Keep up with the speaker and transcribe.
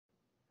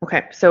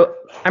Okay, so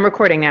I'm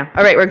recording now.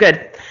 All right, we're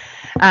good.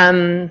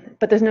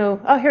 But there's no,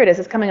 oh, here it is,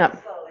 it's coming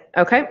up.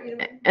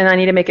 Okay, and I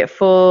need to make it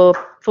full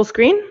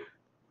screen.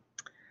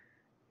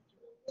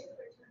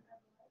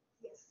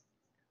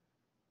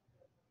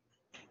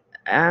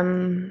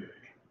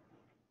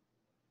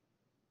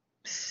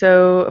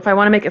 So if I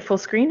want to make it full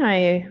screen,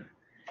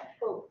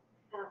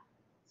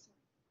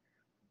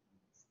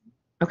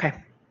 okay,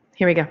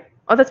 here we go.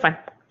 Oh, that's fine.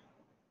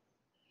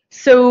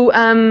 So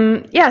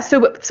yeah,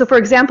 so for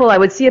example, I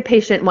would see a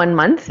patient 1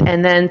 month,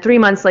 and then 3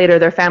 months later,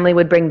 their family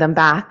would bring them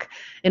back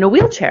in a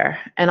wheelchair,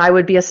 and I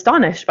would be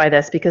astonished by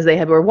this because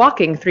they were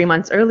walking 3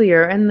 months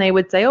earlier, and they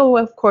would say, "Oh,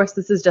 of course,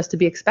 this is just to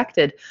be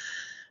expected."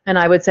 And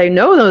I would say,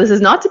 no, this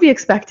is not to be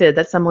expected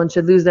that someone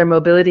should lose their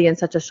mobility in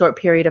such a short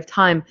period of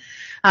time.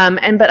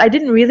 But I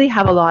didn't really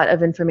have a lot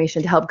of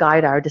information to help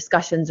guide our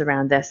discussions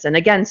around this. And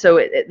again,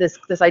 so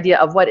this idea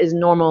of what is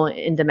normal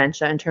in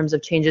dementia in terms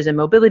of changes in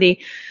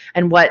mobility,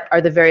 and what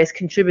are the various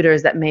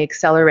contributors that may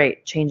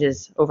accelerate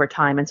changes over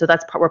time. And so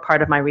that's where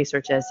part of my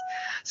research is.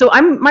 So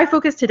my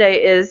focus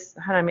today is,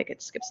 how do I make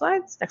it skip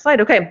slides? Next slide.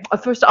 Okay.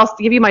 First, I'll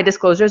give you my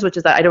disclosures, which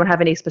is that I don't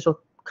have any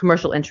special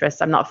commercial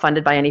interests. I'm not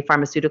funded by any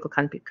pharmaceutical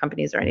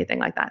companies or anything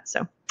like that.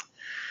 So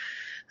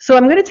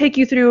I'm going to take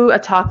you through a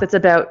talk that's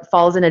about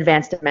falls in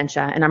advanced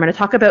dementia, and I'm going to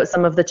talk about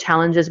some of the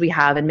challenges we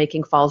have in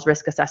making falls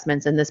risk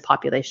assessments in this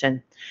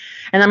population.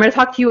 And I'm going to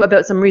talk to you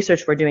about some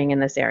research we're doing in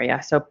this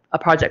area, so a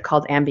project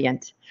called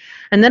Ambient.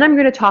 And then I'm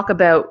going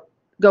to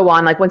go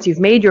on, like once you've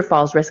made your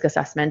falls risk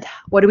assessment,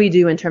 what do we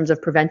do in terms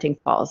of preventing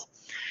falls?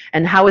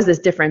 And how is this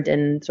different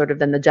than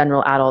the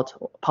general adult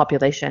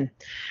population?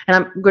 And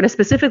I'm going to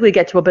specifically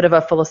get to a bit of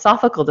a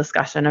philosophical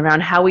discussion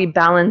around how we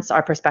balance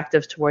our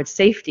perspectives towards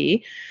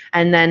safety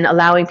and then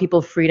allowing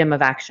people freedom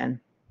of action.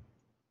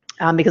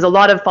 Because a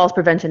lot of falls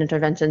prevention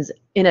interventions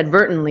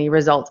inadvertently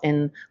result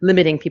in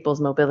limiting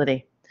people's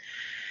mobility.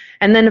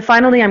 And then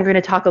finally, I'm going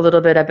to talk a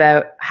little bit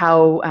about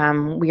how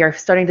we are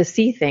starting to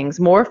see things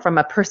more from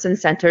a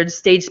person-centered,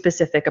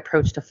 stage-specific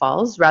approach to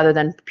falls rather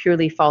than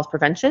purely falls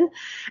prevention,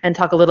 and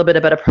talk a little bit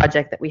about a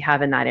project that we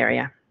have in that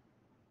area.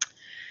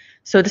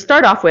 So to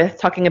start off with,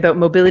 talking about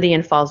mobility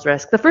and falls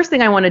risk, the first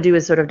thing I want to do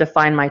is sort of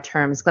define my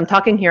terms. I'm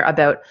talking here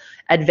about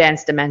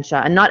advanced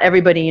dementia, and not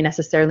everybody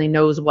necessarily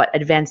knows what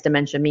advanced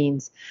dementia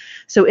means.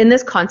 So in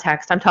this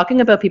context, I'm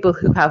talking about people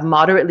who have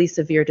moderately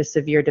severe to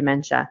severe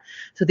dementia.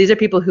 So these are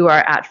people who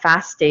are at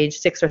fast stage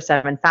 6 or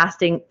 7.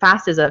 Fast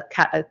is a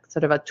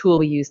sort of a tool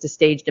we use to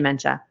stage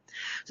dementia.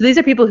 So these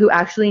are people who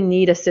actually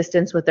need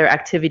assistance with their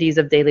activities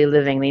of daily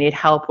living. They need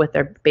help with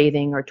their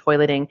bathing or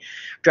toileting,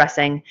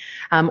 dressing,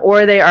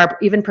 or they are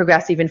even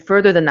progressed even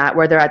further than that,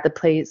 where they're at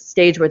the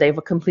stage where they've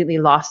completely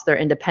lost their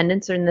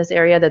independence in this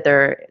area, that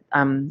they're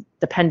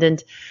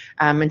dependent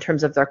in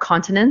terms of their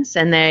continence,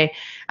 and they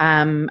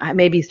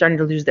may be starting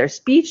to lose their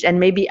speech, and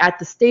maybe at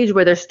the stage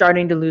where they're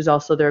starting to lose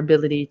also their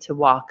ability to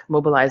walk,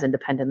 mobilize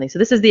independently. So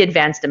this is the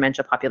advanced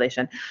dementia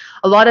population.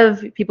 A lot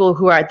of people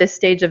who are at this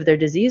stage of their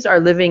disease are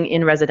living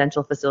in residential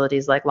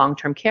facilities like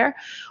long-term care,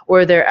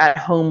 or they're at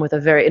home with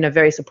in a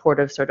very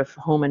supportive sort of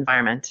home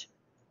environment.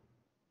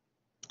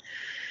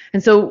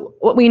 And so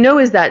what we know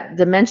is that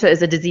dementia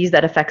is a disease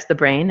that affects the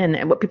brain,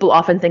 and what people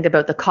often think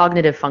about the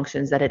cognitive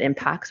functions that it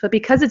impacts. But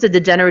because it's a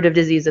degenerative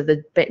disease of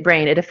the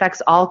brain, it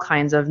affects all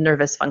kinds of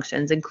nervous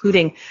functions,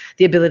 including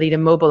the ability to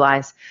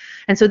mobilize.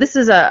 And so this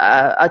is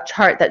a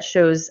chart that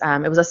shows,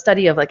 it was a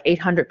study of like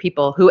 800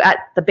 people who at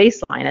the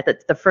baseline,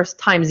 at the first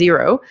time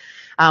zero,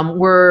 did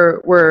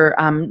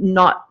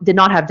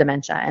not have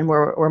dementia and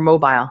were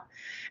mobile.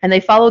 And they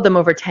followed them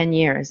over 10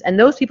 years. And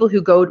those people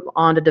who go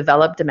on to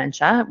develop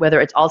dementia, whether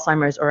it's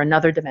Alzheimer's or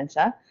another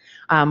dementia,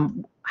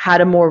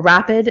 had a more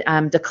rapid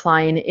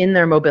decline in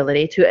their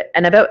mobility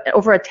and about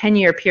over a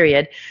 10-year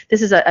period.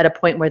 This is at a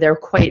point where they're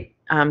quite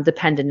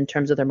dependent in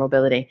terms of their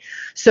mobility.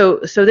 So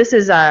this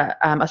is a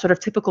sort of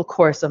typical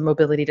course of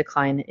mobility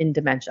decline in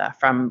dementia,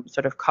 from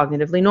sort of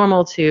cognitively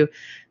normal to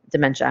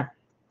dementia.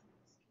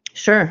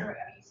 Sure.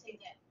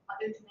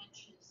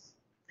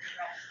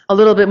 A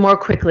little bit more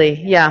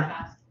quickly,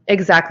 yeah.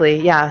 Exactly,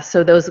 yeah.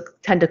 So those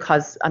tend to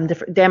cause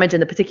different damage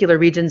in the particular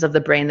regions of the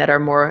brain that are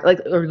more like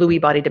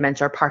Lewy body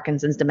dementia or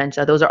Parkinson's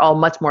dementia. Those are all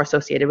much more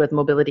associated with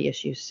mobility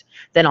issues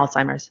than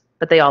Alzheimer's,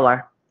 but they all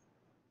are.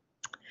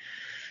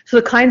 So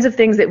the kinds of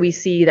things that we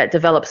see that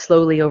develop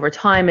slowly over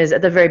time is,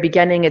 at the very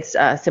beginning, it's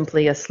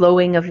simply a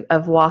slowing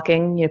of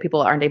walking. You know,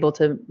 people aren't able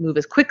to move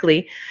as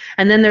quickly.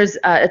 And then there's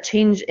a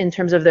change in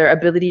terms of their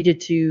ability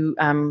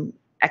to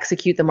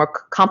execute the more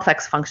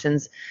complex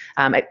functions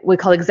we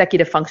call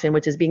executive function,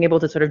 which is being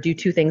able to sort of do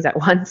two things at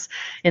once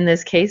in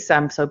this case.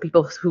 So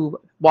people who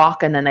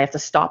walk and then they have to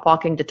stop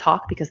walking to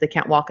talk because they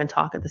can't walk and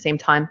talk at the same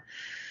time.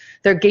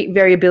 Their gait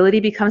variability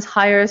becomes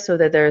higher, so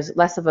that there's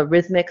less of a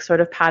rhythmic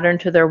sort of pattern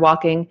to their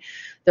walking.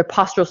 Their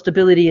postural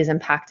stability is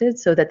impacted,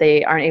 so that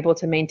they aren't able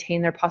to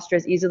maintain their posture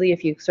as easily.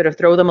 If you sort of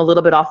throw them a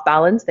little bit off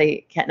balance,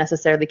 they can't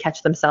necessarily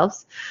catch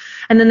themselves.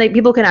 And then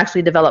people can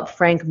actually develop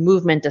frank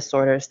movement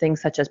disorders,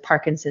 things such as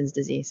Parkinson's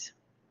disease.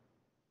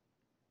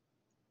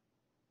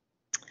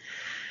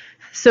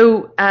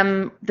 So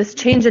this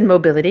change in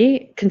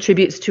mobility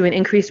contributes to an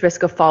increased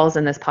risk of falls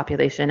in this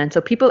population. And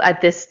so people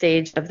at this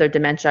stage of their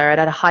dementia are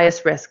at a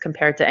highest risk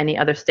compared to any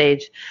other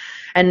stage.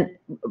 And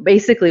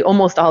basically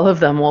almost all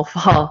of them will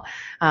fall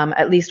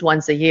at least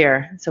once a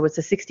year. So it's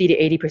a 60 to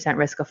 80%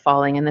 risk of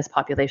falling in this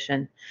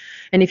population.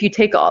 And if you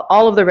take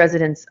all of the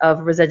residents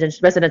of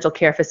residential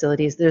care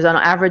facilities, there's on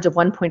average of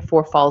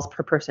 1.4 falls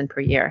per person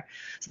per year.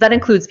 So that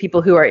includes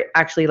people who are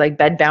actually like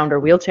bed bound or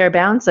wheelchair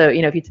bound. So,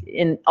 you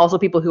know, also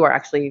people who are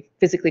actually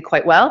physically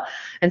quite well.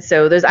 And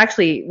so there's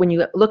actually, when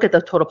you look at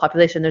the total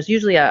population, there's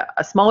usually a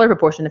smaller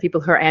proportion of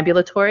people who are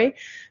ambulatory,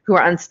 who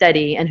are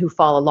unsteady, and who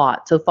fall a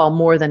lot. So fall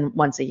more than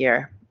once a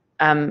year.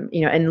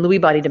 You know, in Lewy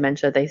body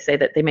dementia, they say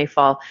that they may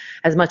fall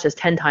as much as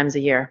 10 times a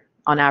year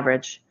on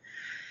average.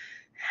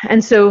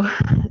 And so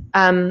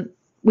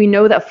we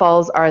know that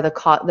falls are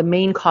the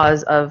main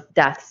cause of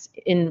deaths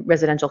in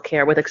residential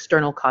care with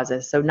external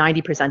causes. So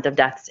 90% of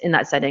deaths in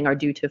that setting are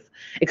due to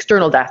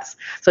external deaths.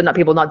 So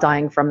people not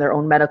dying from their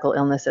own medical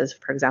illnesses,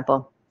 for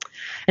example.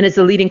 And it's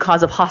the leading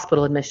cause of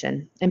hospital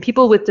admission. And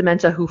people with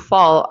dementia who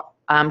fall,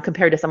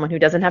 compared to someone who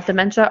doesn't have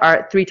dementia, are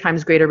at 3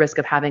 times greater risk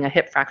of having a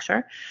hip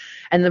fracture.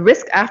 And the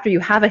risk after you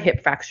have a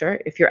hip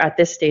fracture, if you're at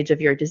this stage of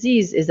your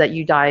disease, is that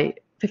you die,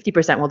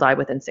 50% will die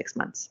within 6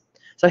 months.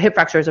 So hip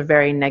fracture is a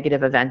very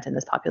negative event in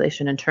this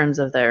population in terms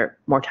of their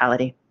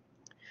mortality.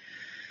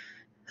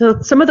 So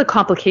some of the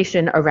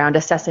complication around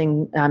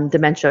assessing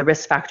dementia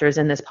risk factors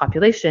in this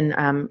population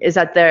is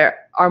that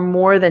there are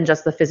more than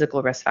just the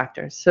physical risk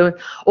factors. So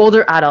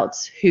older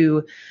adults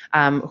who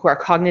are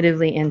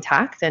cognitively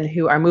intact and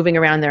who are moving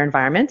around their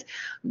environment,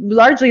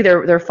 largely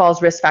their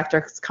falls risk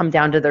factors come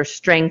down to their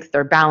strength,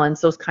 their balance,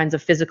 those kinds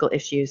of physical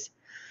issues.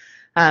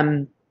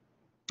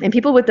 And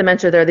people with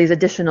dementia, there are these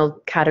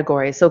additional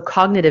categories. So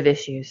cognitive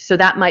issues. So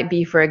that might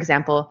be, for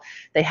example,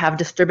 they have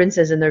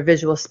disturbances in their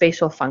visual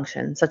spatial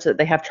function, such that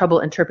they have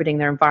trouble interpreting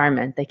their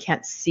environment. They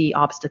can't see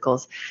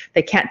obstacles.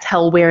 They can't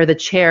tell where the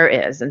chair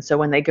is. And so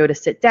when they go to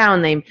sit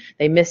down,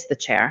 they miss the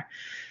chair.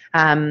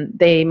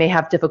 They may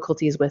have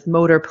difficulties with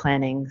motor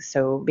planning.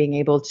 So being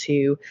able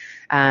to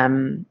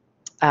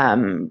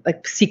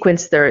like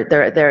sequence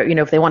their you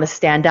know, if they want to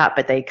stand up,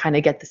 but they kind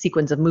of get the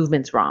sequence of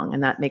movements wrong,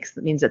 and that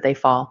means that they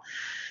fall.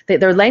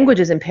 Their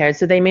language is impaired,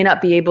 so they may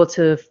not be able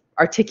to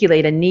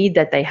articulate a need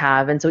that they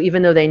have. And so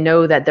even though they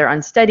know that they're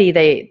unsteady,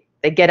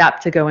 they get up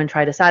to go and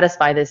try to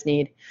satisfy this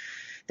need.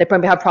 They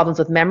probably have problems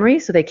with memory,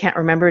 so they can't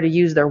remember to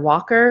use their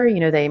walker.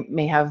 You know, they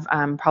may have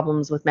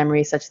problems with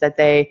memory such that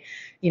they,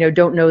 you know,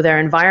 don't know their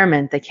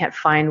environment. They can't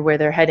find where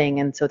they're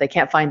heading, and so they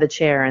can't find the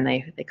chair, and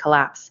they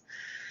collapse.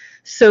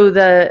 So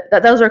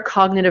those are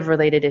cognitive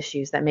related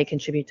issues that may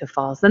contribute to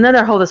falls. Then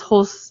there's this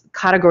whole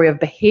category of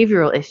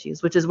behavioral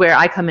issues, which is where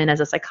I come in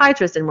as a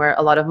psychiatrist and where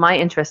a lot of my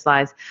interest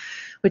lies,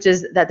 which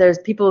is that there's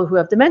people who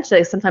have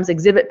dementia sometimes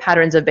exhibit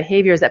patterns of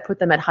behaviors that put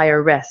them at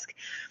higher risk.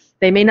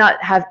 They may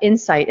not have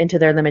insight into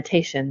their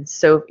limitations.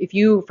 So if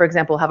you, for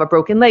example, have a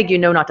broken leg, you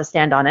know not to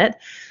stand on it.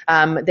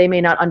 They may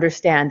not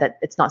understand that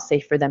it's not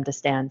safe for them to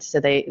stand. So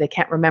they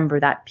can't remember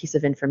that piece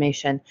of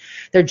information.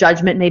 Their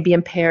judgment may be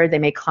impaired. They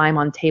may climb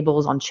on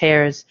tables, on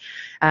chairs.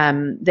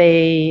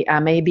 They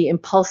may be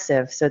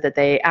impulsive, so that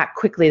they act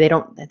quickly. They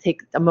don't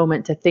take a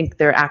moment to think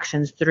their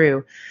actions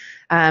through.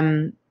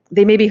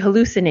 They may be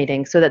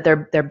hallucinating, so that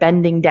they're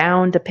bending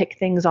down to pick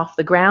things off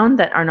the ground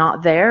that are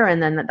not there,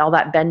 and then all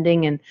that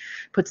bending and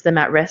puts them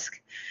at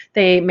risk.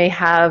 They may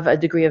have a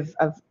degree of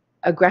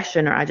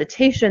aggression or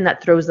agitation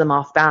that throws them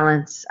off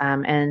balance,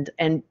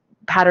 and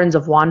patterns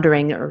of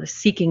wandering or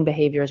seeking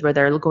behaviors where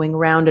they're going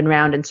round and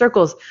round in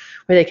circles,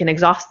 where they can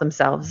exhaust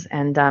themselves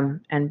and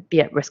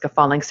be at risk of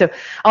falling. So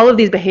all of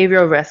these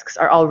behavioral risks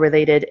are all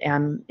related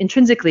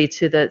intrinsically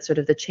to the sort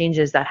of the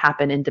changes that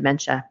happen in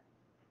dementia.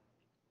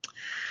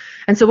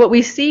 And so what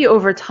we see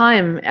over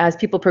time as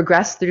people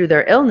progress through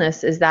their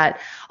illness is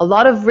that a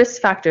lot of risk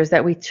factors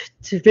that we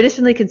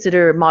traditionally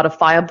consider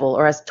modifiable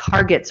or as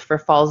targets for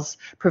falls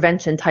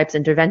prevention types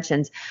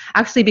interventions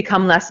actually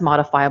become less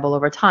modifiable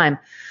over time.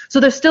 So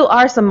there still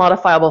are some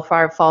modifiable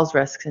falls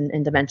risks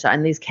in dementia,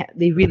 and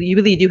you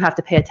really do have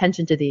to pay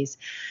attention to these.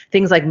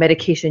 Things like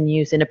medication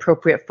use,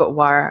 inappropriate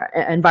footwear,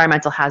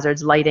 environmental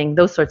hazards, lighting,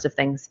 those sorts of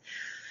things.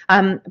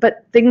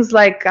 But things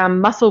like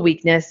muscle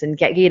weakness and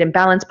gait and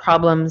balance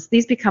problems,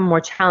 these become more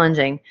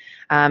challenging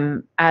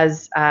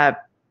there's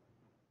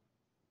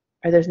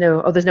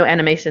no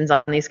animations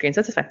on these screens.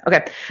 That's fine.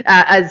 Okay.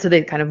 So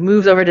they kind of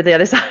moves over to the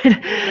other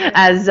side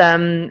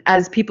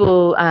as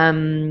people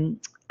aren't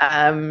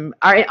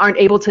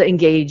able to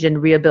engage in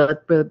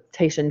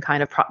rehabilitation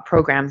kind of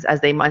programs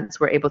as they once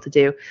were able to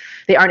do.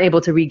 They aren't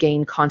able to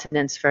regain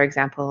continence, for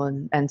example,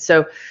 and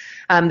so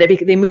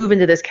they move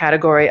into this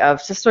category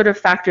of just sort of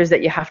factors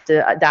that you have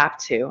to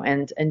adapt to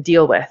and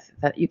deal with,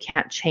 that you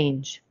can't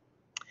change.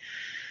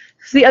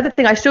 So the other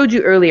thing I showed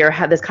you earlier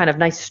had this kind of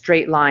nice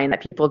straight line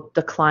that people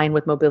decline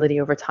with mobility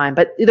over time.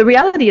 But the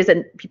reality is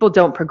that people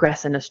don't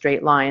progress in a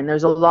straight line.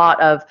 There's a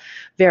lot of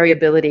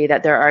variability,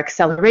 that there are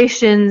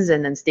accelerations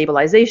and then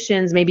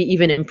stabilizations, maybe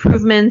even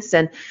improvements.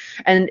 And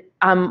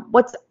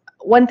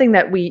one thing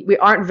that we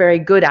aren't very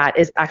good at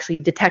is actually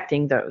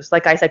detecting those.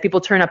 Like I said,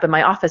 people turn up in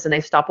my office and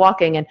they stop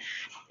walking, and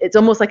it's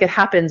almost like it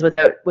happens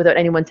without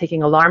anyone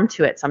taking alarm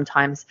to it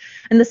sometimes.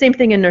 And the same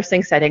thing in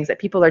nursing settings, that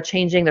people are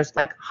changing. There's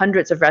like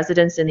hundreds of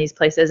residents in these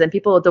places, and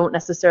people don't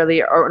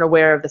necessarily aren't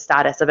aware of the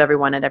status of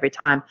everyone at every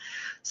time.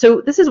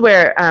 So this is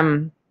where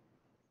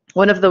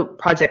one of the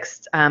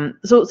projects,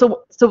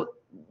 so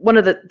one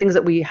of the things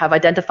that we have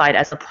identified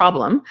as a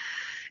problem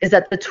is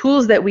that the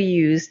tools that we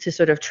use to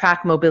sort of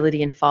track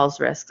mobility and falls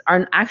risks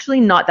are actually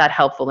not that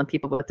helpful in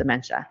people with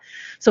dementia.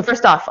 So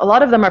first off, a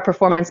lot of them are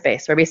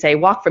performance-based, where we say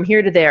walk from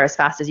here to there as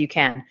fast as you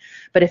can.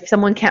 But if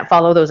someone can't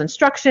follow those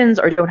instructions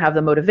or don't have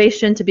the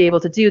motivation to be able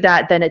to do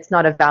that, then it's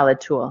not a valid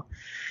tool.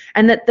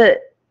 And that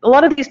a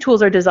lot of these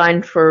tools are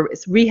designed for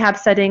rehab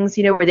settings,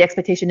 you know, where the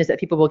expectation is that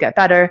people will get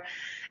better.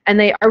 And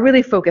they are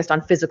really focused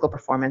on physical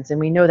performance. And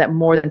we know that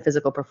more than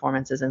physical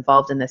performance is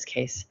involved in this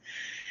case.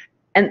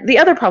 And the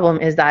other problem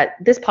is that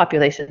this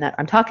population that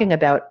I'm talking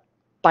about,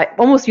 by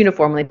almost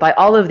uniformly by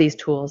all of these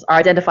tools, are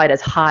identified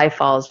as high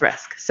falls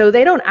risk. So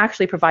they don't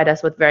actually provide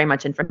us with very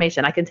much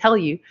information. I can tell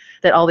you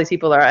that all these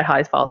people are at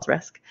high falls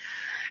risk.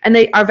 And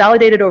they are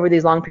validated over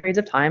these long periods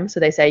of time. So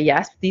they say,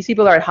 yes, these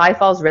people are at high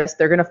falls risk.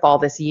 They're going to fall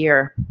this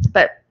year.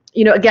 But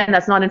you know, again,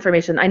 that's not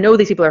information. I know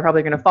these people are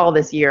probably going to fall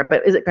this year,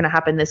 but is it going to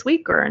happen this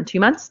week or in 2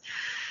 months?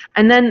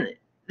 And then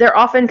they're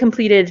often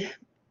completed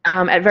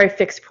at very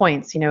fixed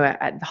points, you know,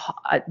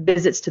 at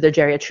visits to the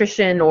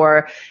geriatrician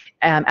or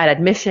at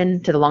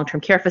admission to the long-term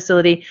care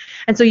facility.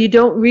 And so you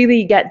don't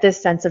really get this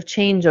sense of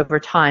change over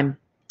time.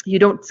 You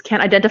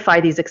can't identify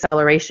these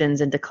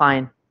accelerations and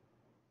decline.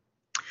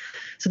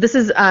 So this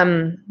is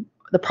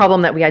the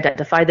problem that we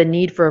identify, the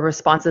need for a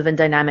responsive and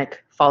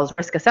dynamic falls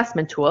risk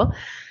assessment tool.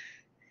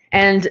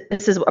 And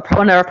this is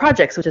one of our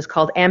projects, which is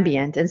called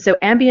Ambient. And so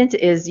Ambient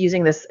is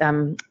using this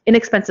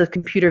inexpensive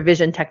computer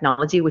vision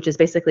technology, which is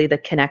basically the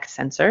Kinect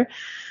sensor,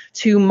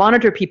 to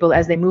monitor people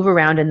as they move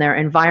around in their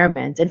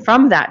environment. And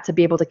from that, to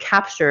be able to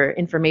capture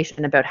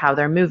information about how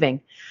they're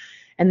moving.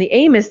 And the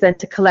aim is then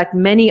to collect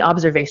many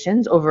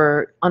observations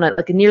on a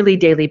nearly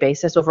daily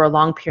basis over a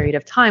long period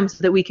of time,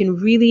 so that we can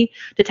really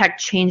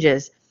detect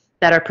changes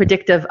that are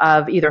predictive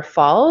of either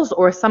falls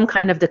or some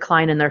kind of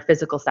decline in their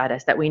physical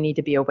status that we need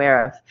to be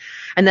aware of.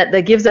 And that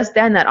gives us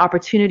then that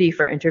opportunity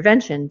for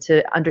intervention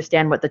to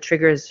understand what the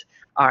triggers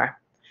are.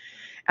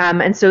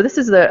 And so this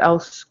is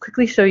I'll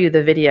quickly show you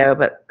the video,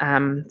 but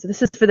so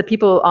this is for the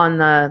people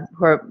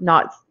who are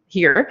not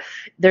here.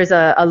 There's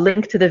a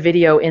link to the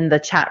video in the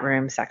chat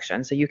room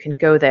section, so you can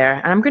go there.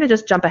 And I'm gonna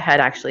just jump ahead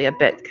actually a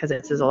bit, because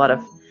there's a lot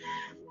of,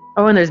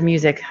 oh, and there's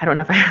music. I don't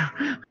know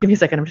if give me a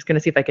second, I'm just gonna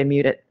see if I can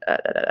mute it.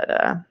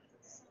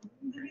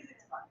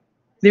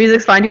 The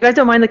music's fine. You guys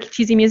don't mind the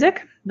cheesy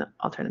music? No,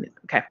 I'll turn the music.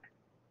 Okay.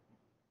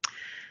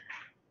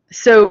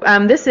 So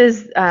this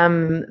is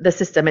the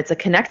system. It's a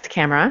Kinect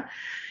camera.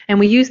 And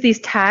we use these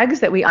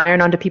tags that we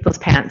iron onto people's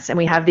pants. And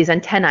we have these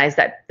antennae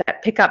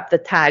that pick up the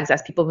tags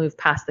as people move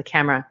past the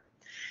camera.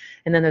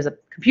 And then there's a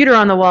computer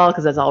on the wall,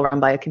 because it's all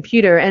run by a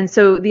computer. And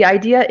so the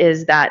idea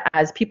is that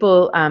as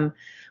people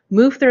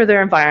move through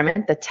their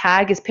environment, the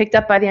tag is picked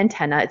up by the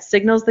antenna. It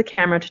signals the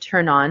camera to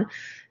turn on.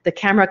 The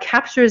camera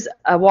captures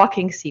a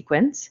walking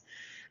sequence.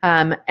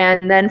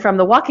 And then from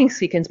the walking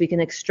sequence, we can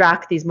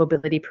extract these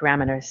mobility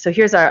parameters. So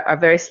here's our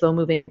very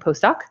slow-moving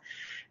postdoc,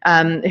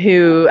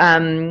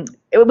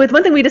 with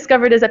one thing we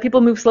discovered is that people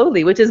move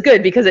slowly, which is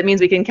good because it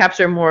means we can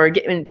capture more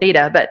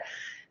data. But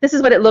this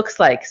is what it looks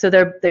like. So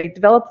they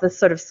develop this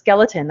sort of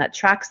skeleton that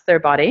tracks their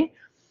body,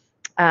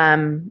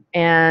 and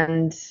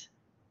then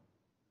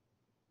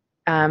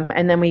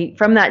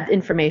from that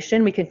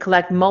information, we can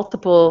collect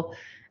multiple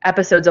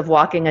episodes of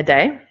walking a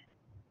day.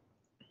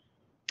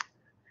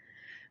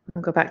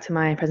 I'll go back to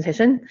my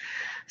presentation.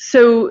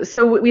 So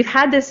we've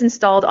had this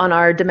installed on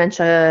our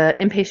dementia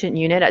inpatient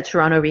unit at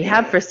Toronto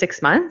Rehab for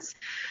 6 months.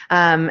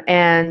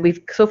 And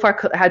we've so far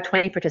had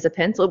 20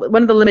 participants.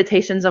 One of the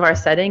limitations of our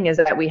setting is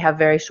that we have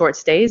very short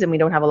stays and we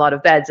don't have a lot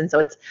of beds. And so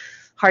it's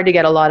hard to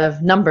get a lot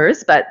of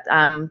numbers. But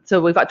so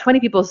we've got 20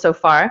 people so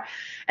far.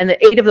 And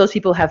 8 of those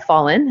people have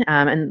fallen,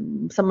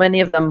 and so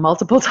many of them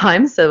multiple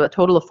times, so a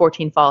total of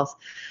 14 falls.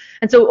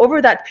 And so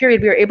over that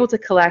period, we were able to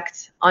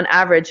collect, on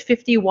average,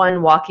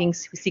 51 walking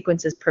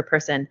sequences per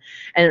person,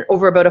 and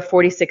over about a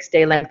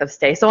 46-day length of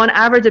stay. So on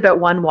average, about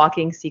 1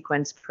 walking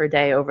sequence per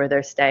day over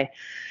their stay.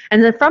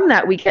 And then from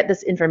that, we get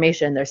this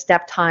information, their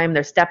step time,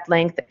 their step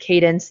length, the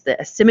cadence, the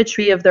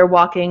asymmetry of their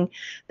walking,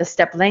 the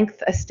step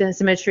length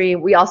asymmetry.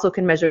 We also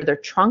can measure their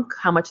trunk,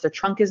 how much their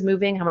trunk is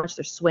moving, how much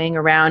they're swaying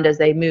around as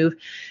they move,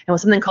 and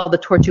with something called the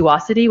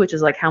tortuosity, which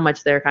is like how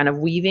much they're kind of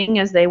weaving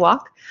as they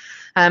walk.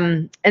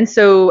 And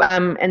so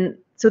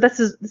this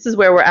is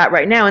where we're at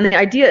right now. And the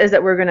idea is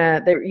that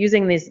they're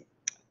using these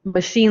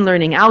machine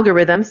learning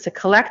algorithms to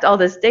collect all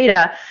this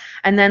data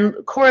and then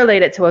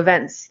correlate it to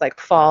events like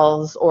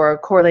falls or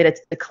correlate it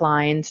to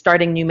decline,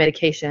 starting new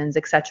medications,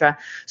 etc.,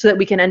 so that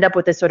we can end up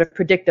with this sort of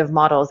predictive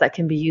models that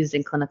can be used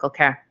in clinical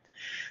care.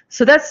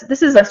 So this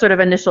is a sort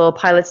of initial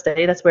pilot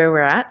study. That's where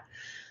we're at.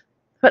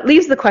 But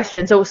leaves the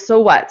question, so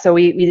what? So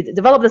we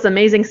developed this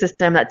amazing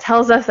system that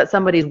tells us that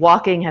somebody's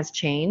walking has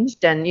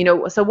changed. And,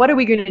 so what are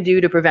we going to do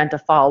to prevent a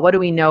fall? What do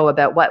we know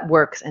about what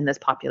works in this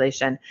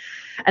population?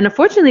 And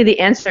unfortunately, the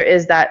answer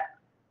is that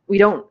we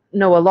don't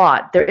know a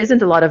lot. There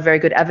isn't a lot of very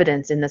good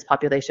evidence in this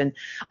population.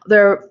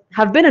 There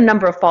have been a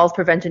number of falls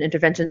prevention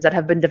interventions that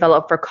have been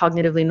developed for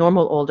cognitively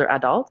normal older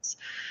adults.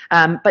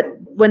 But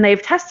when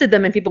they've tested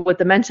them in people with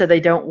dementia, they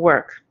don't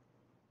work.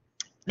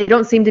 They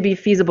don't seem to be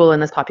feasible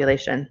in this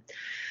population.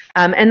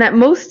 And that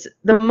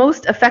the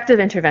most effective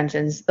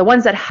interventions, the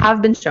ones that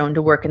have been shown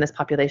to work in this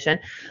population,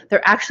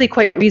 they're actually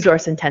quite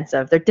resource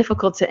intensive. They're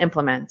difficult to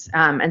implement.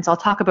 And so I'll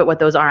talk about what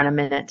those are in a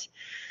minute.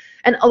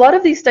 And a lot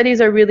of these studies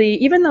are really,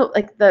 even though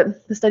like the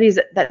studies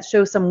that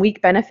show some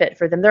weak benefit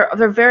for them,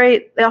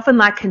 they often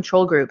lack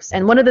control groups.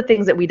 And one of the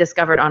things that we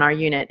discovered on our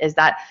unit is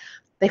that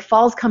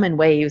falls come in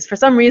waves. For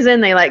some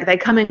reason, they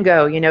come and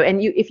go,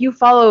 and if you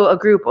follow a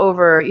group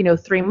over,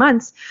 3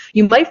 months,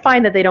 you might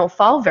find that they don't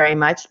fall very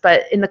much,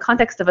 but in the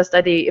context of a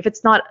study, if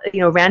it's not,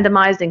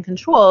 randomized and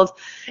controlled,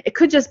 it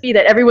could just be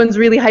that everyone's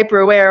really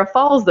hyper aware of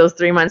falls those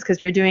 3 months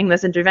because you're doing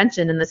this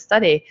intervention in this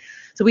study.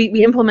 So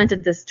we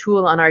implemented this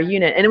tool on our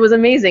unit, and it was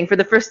amazing. For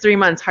the first 3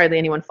 months, hardly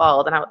anyone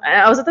followed, and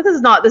I was like,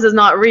 this is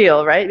not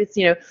real, right? It's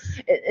and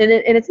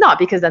it's not,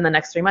 because then the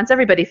next 3 months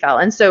everybody fell,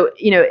 and so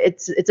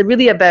it's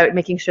really about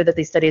making sure that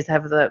these studies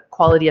have the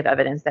quality of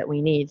evidence that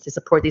we need to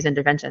support these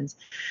interventions.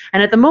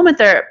 And at the moment,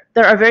 there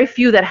are very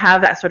few that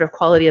have that sort of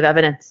quality of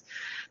evidence.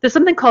 There's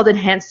something called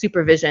enhanced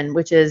supervision,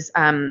 which is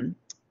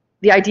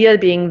the idea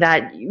being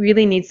that you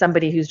really need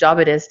somebody whose job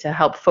it is to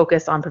help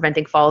focus on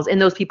preventing falls in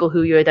those people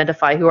who you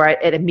identify who are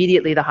at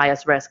immediately the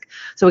highest risk.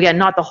 So again,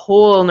 not the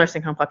whole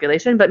nursing home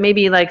population, but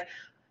maybe like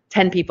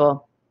 10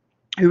 people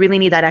who really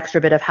need that extra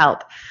bit of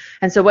help.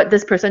 And so what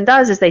this person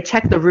does is they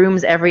check the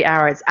rooms every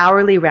hour. It's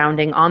hourly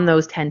rounding on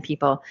those 10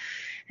 people.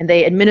 And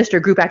they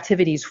administer group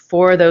activities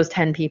for those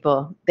 10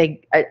 people.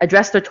 They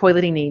address their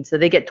toileting needs. So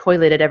they get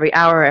toileted every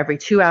hour, every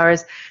 2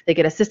 hours. They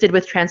get assisted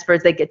with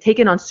transfers. They get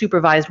taken on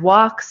supervised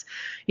walks,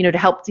 to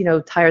help,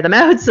 tire them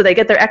out. So they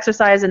get their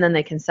exercise and then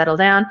they can settle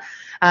down.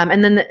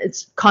 And then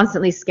it's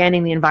constantly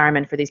scanning the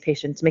environment for these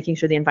patients, making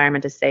sure the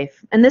environment is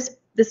safe. And this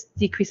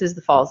decreases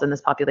the falls in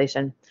this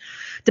population.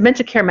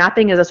 Dementia care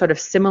mapping is a sort of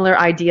similar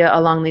idea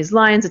along these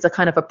lines. It's a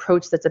kind of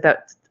approach that's about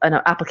an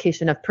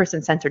application of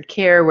person-centered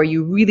care, where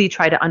you really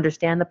try to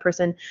understand the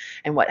person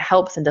and what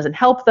helps and doesn't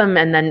help them,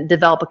 and then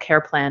develop a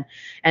care plan.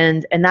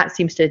 And that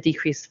seems to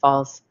decrease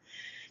falls.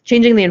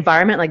 Changing the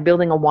environment, like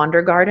building a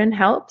wander garden,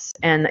 helps.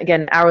 And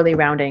again, hourly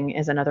rounding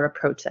is another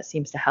approach that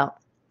seems to help.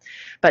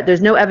 But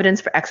there's no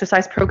evidence for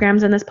exercise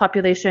programs in this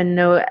population,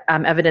 no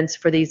evidence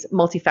for these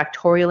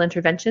multifactorial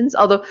interventions,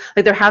 although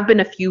there have been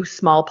a few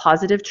small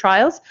positive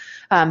trials.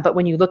 But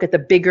when you look at the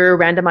bigger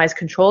randomized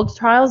controlled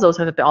trials, those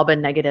have all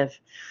been negative.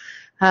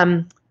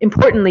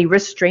 Importantly,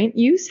 restraint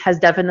use has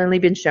definitely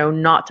been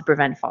shown not to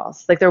prevent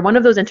falls. They're one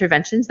of those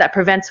interventions that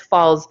prevents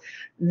falls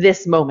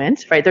this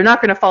moment, right? They're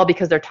not going to fall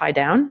because they're tied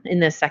down in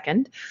this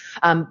second.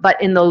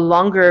 But in the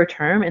longer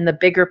term, in the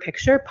bigger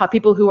picture,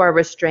 people who are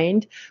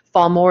restrained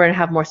fall more and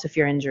have more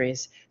severe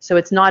injuries. So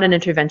it's not an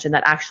intervention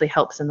that actually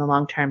helps in the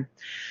long term.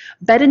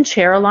 Bed and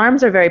chair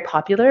alarms are very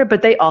popular,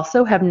 but they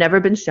also have never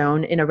been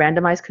shown in a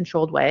randomized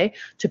controlled way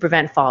to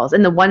prevent falls.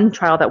 And the one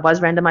trial that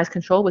was randomized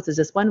control, which is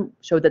this one,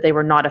 showed that they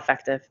were not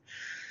effective.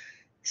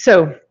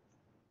 So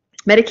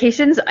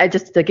medications,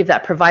 just to give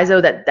that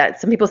proviso that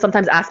some people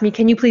sometimes ask me,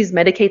 can you please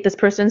medicate this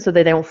person so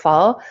they don't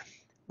fall?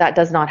 That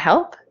does not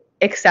help,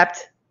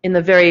 except in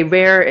the very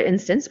rare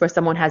instance where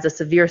someone has a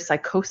severe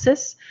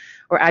psychosis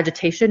or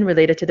agitation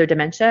related to their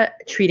dementia.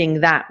 Treating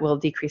that will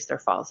decrease their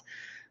falls.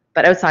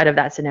 But outside of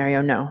that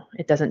scenario, no,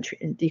 it doesn't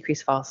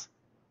decrease falls.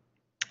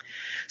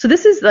 So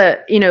this is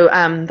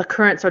the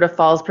current sort of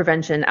falls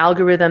prevention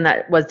algorithm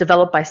that was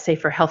developed by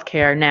Safer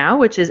Healthcare now,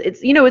 which is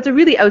it's a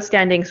really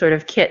outstanding sort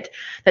of kit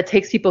that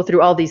takes people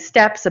through all these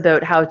steps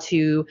about how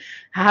to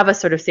have a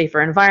sort of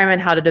safer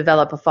environment, how to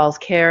develop a falls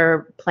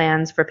care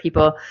plans for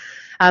people.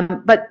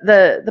 But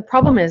the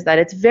problem is that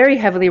it's very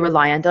heavily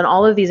reliant on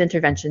all of these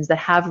interventions that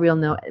have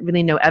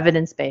really no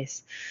evidence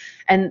base.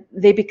 And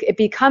it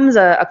becomes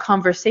a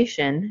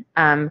conversation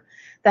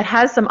that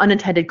has some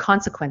unintended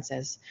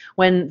consequences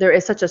when there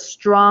is such a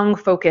strong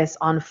focus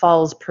on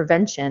falls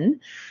prevention.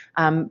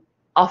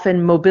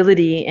 Often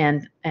mobility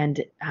and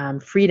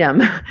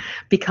freedom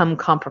become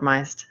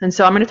compromised. And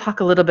so I'm going to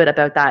talk a little bit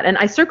about that. And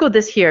I circled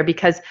this here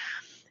because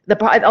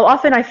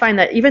often I find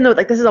that even though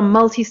this is a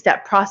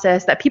multi-step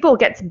process, that people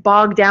get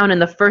bogged down in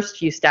the first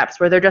few steps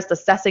where they're just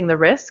assessing the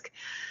risk,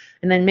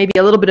 and then maybe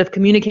a little bit of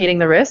communicating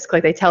the risk,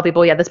 like they tell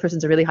people, yeah, this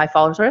person's a really high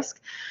falls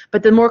risk.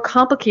 But the more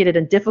complicated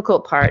and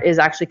difficult part is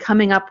actually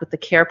coming up with the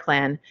care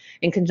plan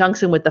in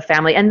conjunction with the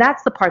family, and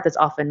that's the part that's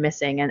often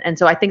missing. And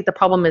so I think the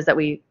problem is that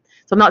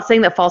so I'm not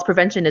saying that falls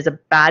prevention is a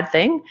bad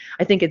thing.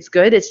 I think it's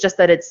good. It's just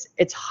that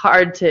it's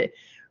hard to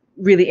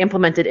really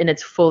implement it in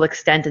its full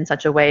extent in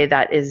such a way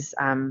that is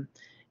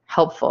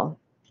helpful.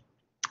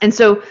 And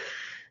so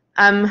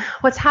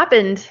what's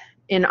happened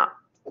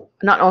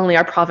not only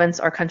our province,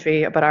 our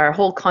country, but our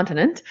whole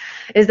continent,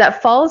 is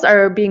that falls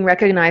are being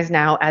recognized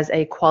now as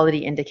a quality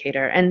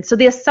indicator. And so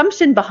the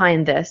assumption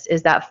behind this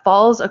is that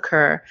falls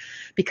occur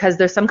because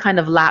there's some kind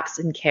of lapse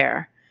in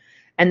care,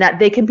 and that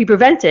they can be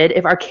prevented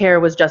if our care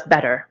was just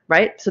better,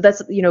 right? So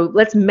that's,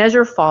 let's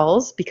measure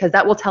falls, because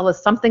that will tell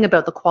us something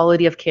about the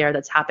quality of care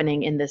that's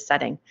happening in this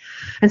setting.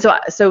 And so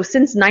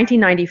since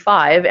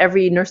 1995,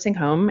 every nursing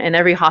home and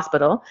every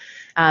hospital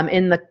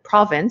in the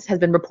province has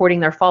been reporting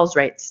their falls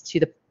rates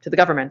to the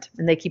government,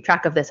 and they keep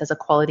track of this as a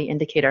quality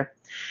indicator.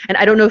 And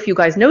I don't know if you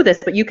guys know this,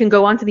 but you can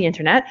go onto the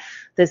internet,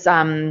 this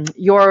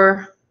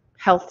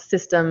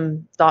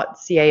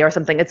yourhealthsystem.ca or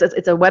something. It's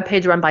a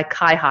webpage run by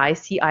CIHI,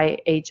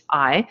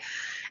 C-I-H-I,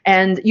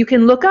 and you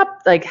can look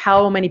up like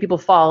how many people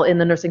fall in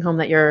the nursing home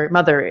that your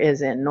mother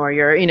is in, or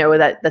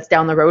that's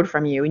down the road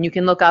from you, and you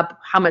can look up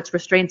how much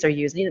restraints are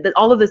used.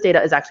 All of this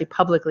data is actually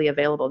publicly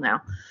available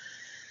now.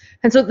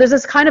 And so there's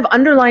this kind of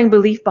underlying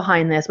belief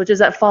behind this, which is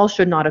that falls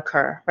should not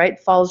occur, right?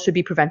 Falls should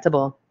be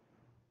preventable.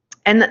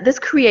 And this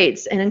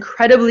creates an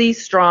incredibly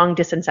strong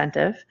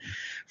disincentive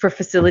for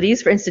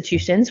facilities, for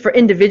institutions, for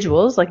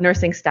individuals like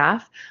nursing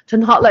staff to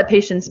not let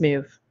patients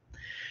move.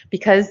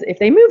 Because if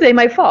they move, they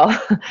might fall.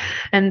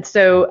 And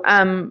so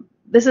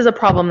this is a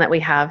problem that we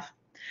have.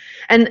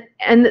 And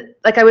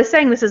like I was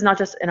saying, this is not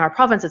just in our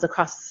province, it's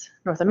across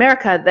North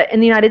America, that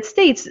in the United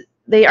States,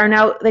 they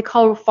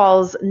call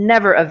falls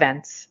never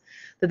events.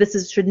 That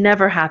this should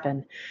never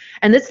happen.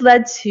 And this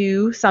led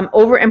to some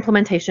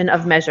over-implementation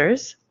of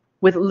measures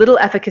with little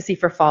efficacy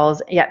for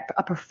falls, yet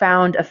a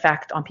profound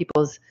effect on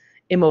people's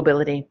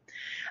immobility.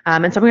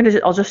 And so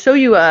I'll just show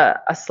you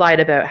a slide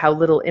about how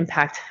little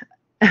impact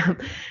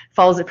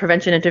falls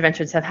prevention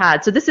interventions have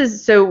had.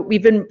 So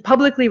we've been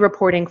publicly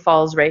reporting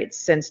falls rates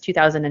since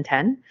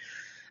 2010.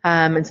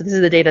 And so this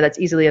is the data that's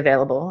easily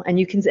available.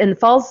 And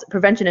falls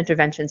prevention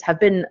interventions have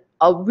been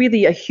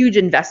really a huge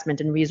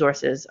investment in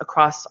resources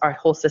across our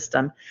whole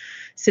system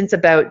since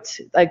about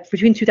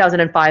between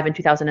 2005 and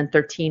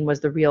 2013 was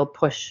the real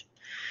push.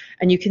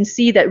 And you can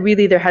see that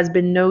really there has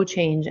been no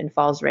change in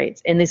falls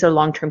rates. And these are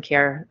long-term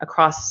care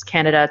across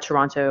Canada,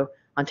 Toronto,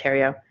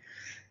 Ontario.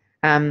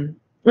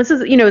 This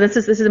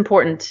is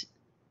important.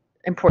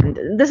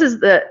 This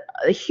is a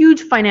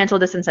huge financial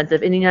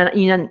disincentive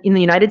in the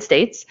United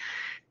States.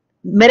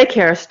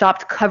 Medicare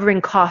stopped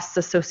covering costs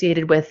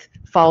associated with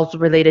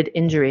falls-related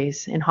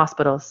injuries in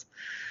hospitals.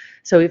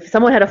 So if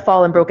someone had a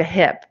fall and broke a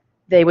hip,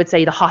 they would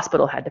say the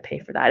hospital had to pay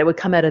for that. It would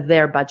come out of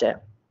their budget.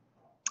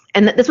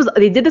 And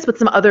they did this with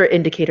some other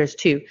indicators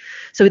too.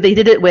 So they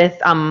did it with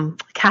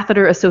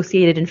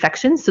catheter-associated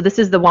infections. So this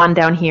is the one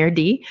down here,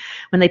 D.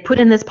 When they put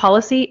in this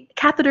policy,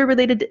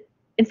 catheter-related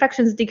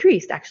infections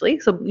decreased, actually.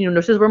 So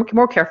nurses were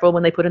more careful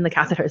when they put in the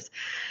catheters.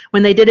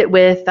 When they did it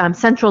with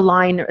central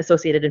line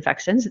associated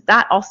infections,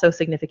 that also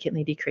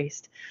significantly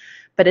decreased.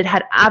 But it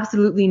had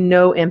absolutely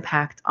no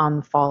impact on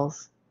the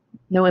falls,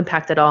 no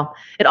impact at all.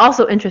 It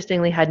also,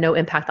 interestingly, had no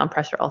impact on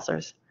pressure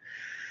ulcers.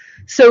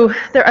 So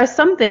there are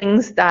some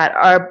things that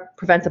are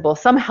preventable,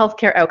 some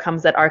healthcare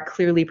outcomes that are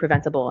clearly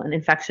preventable, and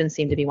infections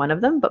seem to be one of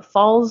them, but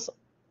falls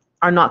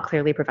are not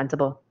clearly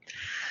preventable.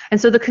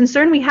 And so the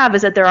concern we have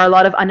is that there are a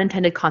lot of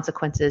unintended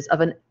consequences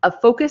of a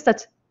focus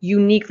that's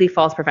uniquely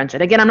falls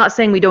prevention. Again, I'm not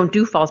saying we don't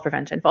do falls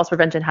prevention. Falls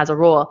prevention has a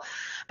role,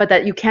 but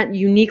that you can't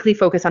uniquely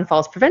focus on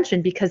falls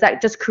prevention because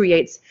that just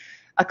creates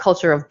a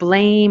culture of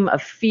blame,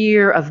 of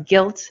fear, of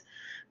guilt.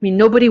 I mean,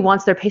 nobody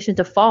wants their patient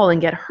to fall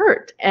and get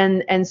hurt.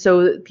 And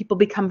so people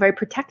become very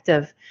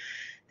protective.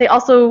 They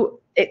also,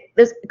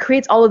 this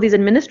creates all of these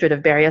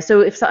administrative barriers.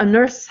 So if a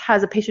nurse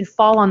has a patient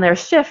fall on their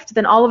shift,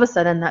 then all of a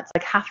sudden that's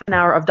like half an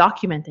hour of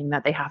documenting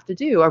that they have to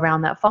do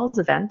around that falls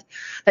event.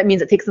 That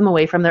means it takes them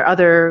away from their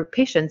other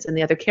patients and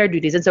the other care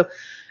duties. And so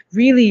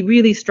really,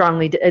 really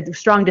strong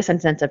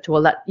disincentive to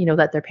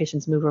let their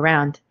patients move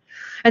around.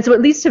 And so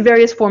it leads to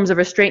various forms of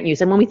restraint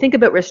use. And when we think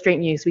about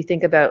restraint use, we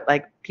think about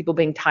like people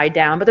being tied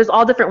down, but there's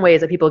all different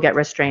ways that people get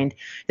restrained.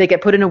 They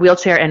get put in a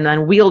wheelchair and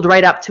then wheeled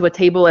right up to a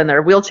table and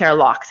their wheelchair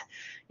locked.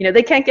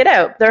 They can't get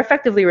out. They're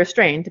effectively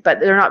restrained, but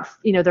they're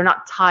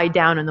not tied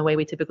down in the way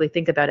we typically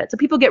think about it. So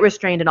people get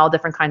restrained in all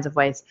different kinds of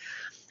ways.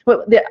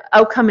 Well, the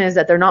outcome is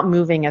that they're not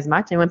moving as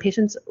much. And when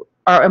patients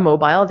are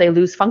immobile, they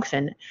lose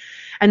function.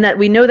 And that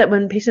we know that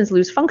when patients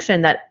lose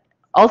function, that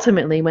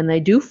ultimately when they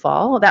do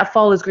fall, that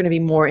fall is going to be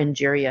more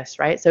injurious,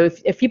 right? So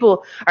if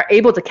people are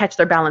able to catch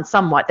their balance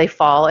somewhat, they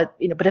fall,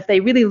 but if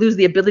they really lose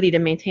the ability to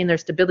maintain their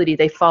stability,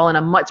 they fall in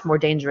a much more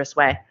dangerous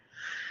way.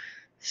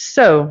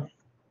 So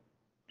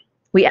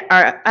we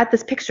are at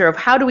this picture of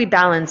how do we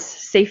balance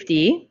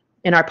safety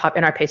in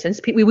our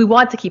patients. We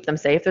want to keep them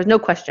safe, there's no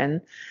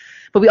question,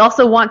 but we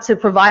also want to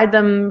provide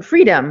them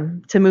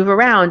freedom to move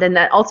around, and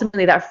that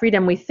ultimately that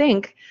freedom we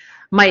think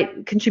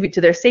might contribute to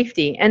their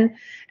safety. And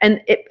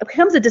it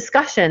becomes a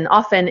discussion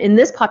often in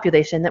this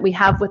population that we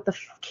have with the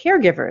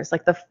caregivers,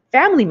 like the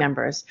family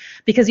members,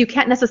 because you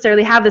can't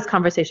necessarily have this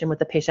conversation with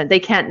the patient. They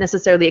can't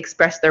necessarily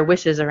express their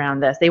wishes around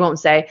this. They won't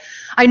say,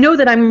 I know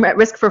that I'm at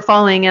risk for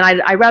falling and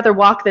I'd rather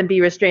walk than be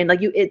restrained.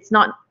 It's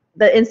not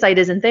the insight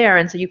isn't there,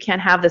 and so you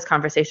can't have this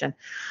conversation.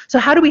 So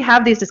how do we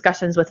have these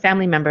discussions with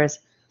family members?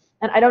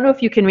 And I don't know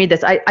if you can read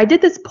this. I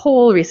did this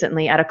poll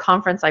recently at a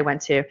conference I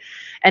went to,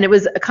 and it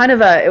was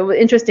it was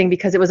interesting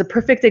because it was a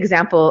perfect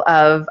example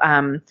of,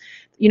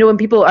 when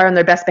people are in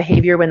their best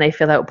behavior when they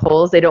fill out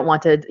polls, they don't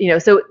want to,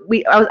 so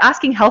I was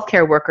asking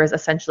healthcare workers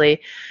essentially,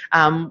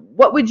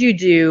 what would you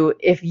do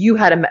if you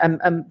had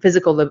a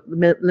physical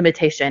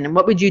limitation, and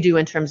what would you do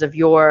in terms of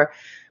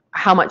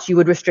how much you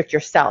would restrict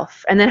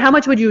yourself, and then how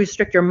much would you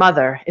restrict your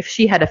mother if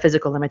she had a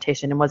physical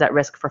limitation and was at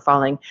risk for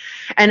falling.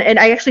 And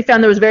I actually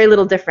found there was very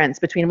little difference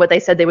between what they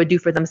said they would do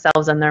for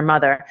themselves and their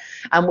mother,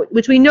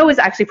 which we know is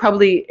actually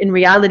probably in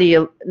reality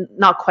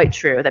not quite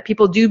true, that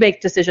people do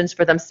make decisions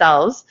for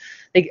themselves.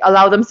 They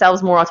allow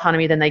themselves more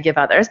autonomy than they give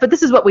others, but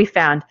this is what we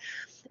found.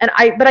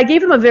 But I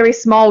gave them a very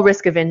small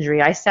risk of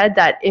injury. I said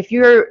that if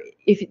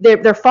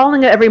they're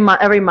falling every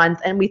month,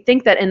 and we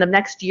think that in the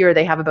next year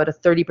they have about a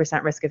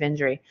 30% risk of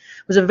injury.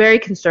 It was a very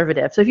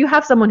conservative. So if you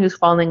have someone who's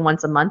falling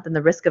once a month and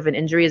the risk of an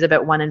injury is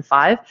about 1 in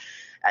 5,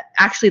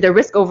 actually their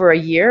risk over a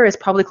year is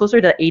probably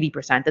closer to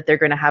 80% that they're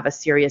going to have a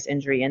serious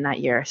injury in that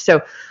year.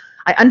 So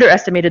I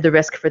underestimated the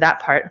risk for that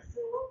part.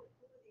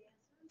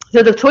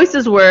 So the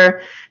choices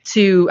were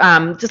to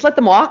just let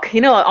them walk.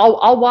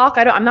 I'll walk.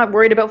 I'm not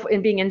worried about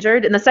being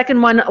injured. And the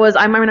second one was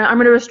I'm going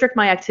to restrict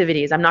my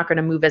activities. I'm not going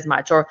to move as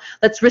much, or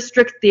let's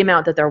restrict the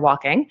amount that they're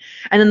walking.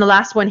 And then the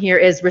last one here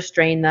is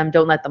restrain them.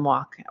 Don't let them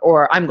walk,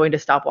 or I'm going to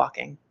stop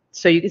walking.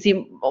 So you can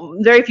see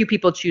very few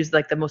people choose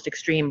like the most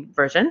extreme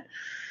version.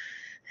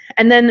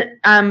 And then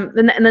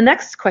the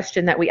next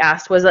question that we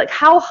asked was like,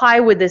 how high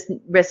would this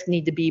risk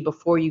need to be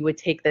before you would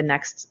take the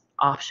next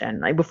option,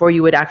 like before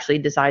you would actually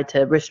decide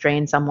to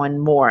restrain someone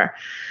more?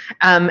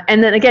 And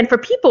then again, for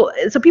people,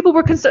 so people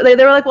were concerned. They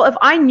were like, well, if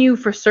I knew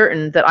for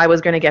certain that I was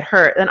going to get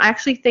hurt, then I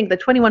actually think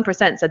that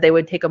 21% said they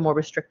would take a more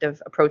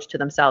restrictive approach to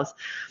themselves.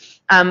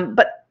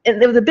 But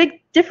the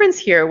big difference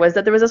here was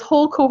that there was this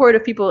whole cohort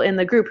of people in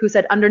the group who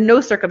said under no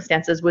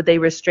circumstances would they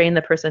restrain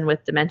the person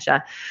with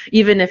dementia,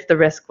 even if the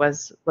risk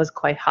was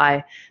quite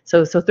high.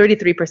 So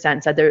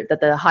 33% said that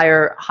the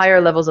higher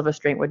levels of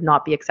restraint would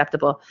not be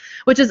acceptable,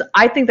 which is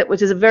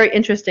a very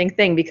interesting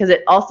thing, because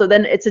it also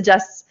then it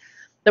suggests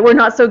that we're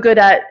not so good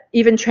at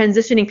even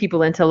transitioning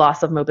people into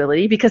loss of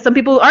mobility, because some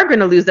people are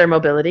going to lose their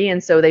mobility,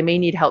 and so they may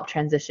need help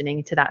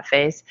transitioning to that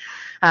phase.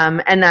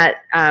 And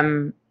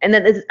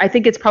then I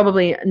think it's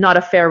probably not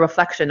a fair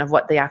reflection of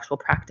what the actual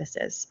practice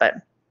is. But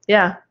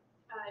yeah.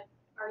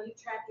 Are you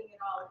tracking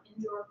at all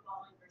indoor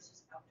falling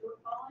versus outdoor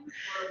falling,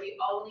 or are we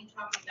only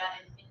talking about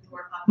an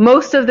indoor population?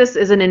 Most of this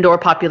is an indoor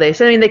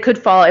population. I mean, they could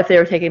fall if they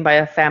were taken by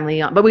a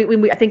family, but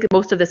I think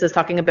most of this is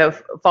talking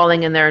about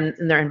falling in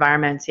their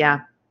environments. Yeah.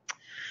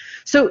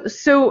 So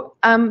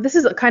this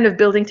is kind of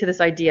building to this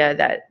idea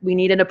that we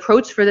need an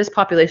approach for this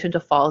population to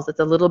falls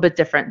that's a little bit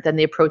different than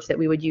the approach that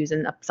we would use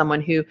in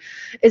someone who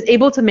is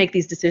able to make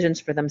these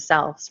decisions for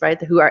themselves, right?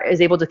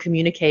 Is able to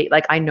communicate,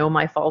 like, I know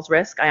my falls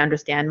risk, I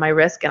understand my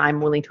risk, and I'm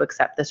willing to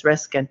accept this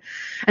risk. And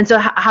so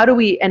how do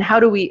we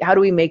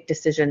make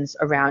decisions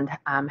around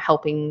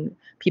helping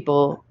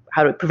people,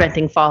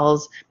 preventing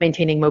falls,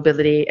 maintaining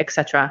mobility,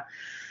 etc.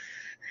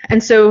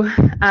 And so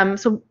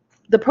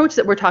the approach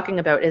that we're talking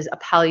about is a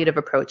palliative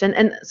approach.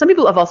 And some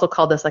people have also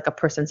called this like a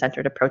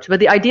person-centered approach. But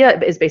the idea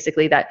is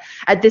basically that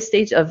at this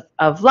stage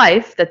of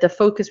life, that the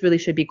focus really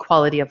should be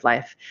quality of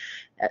life,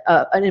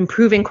 an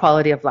improving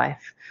quality of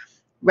life,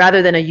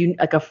 rather than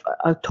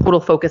a total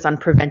focus on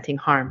preventing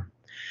harm.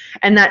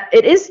 And that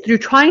it is through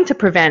trying to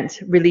prevent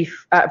and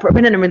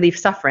relieve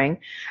suffering,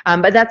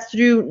 but that's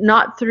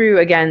not through,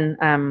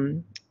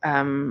 again,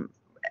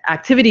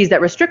 activities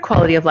that restrict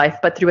quality of life,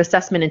 but through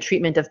assessment and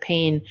treatment of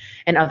pain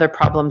and other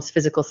problems,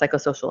 physical,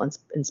 psychosocial,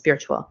 and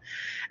spiritual.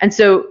 And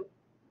so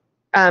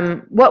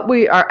what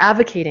we are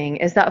advocating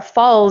is that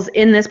falls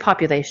in this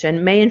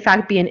population may in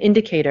fact be an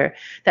indicator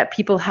that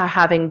people are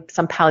having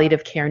some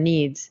palliative care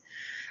needs.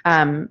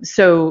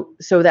 So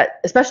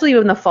that especially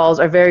when the falls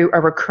are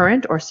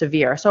recurrent or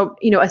severe. So,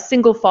 a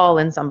single fall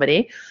in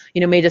somebody,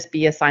 may just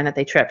be a sign that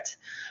they tripped.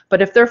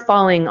 But if they're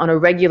falling on a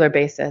regular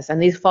basis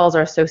and these falls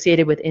are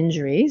associated with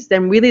injuries,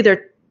 then really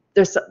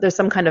there's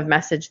some kind of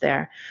message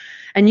there.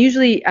 And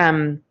usually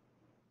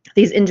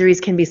these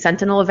injuries can be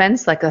sentinel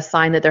events, like a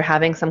sign that they're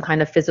having some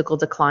kind of physical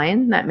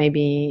decline that may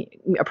be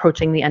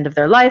approaching the end of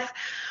their life,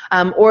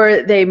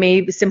 or they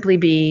may simply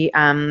be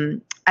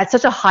at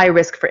such a high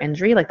risk for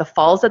injury, like the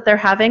falls that they're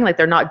having, like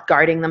they're not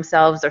guarding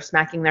themselves, they're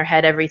smacking their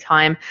head every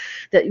time,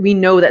 that we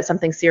know that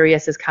something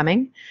serious is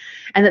coming,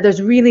 and that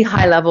there's really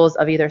high levels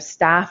of either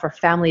staff or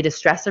family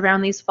distress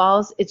around these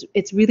falls.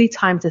 It's really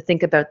time to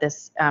think about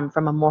this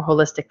from a more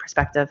holistic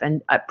perspective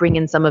and bring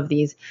in some of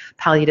these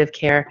palliative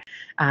care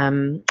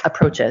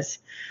approaches.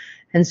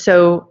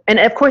 And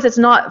of course, it's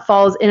not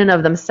falls in and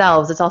of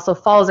themselves, it's also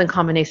falls in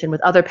combination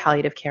with other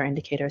palliative care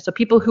indicators. So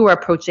people who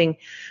are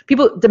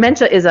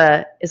dementia is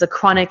a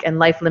chronic and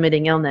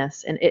life-limiting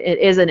illness, and it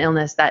is an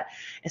illness that,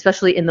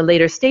 especially in the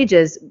later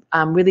stages,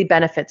 really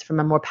benefits from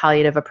a more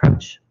palliative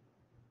approach.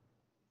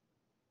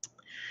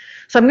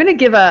 So I'm going to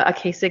give a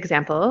case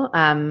example.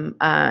 I'm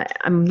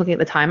looking at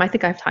the time. I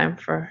think I have time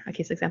for a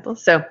case example.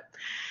 So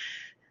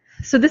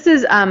this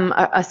is a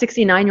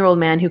 69-year-old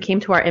man who came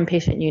to our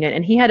inpatient unit,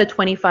 and he had a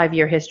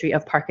 25-year history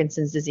of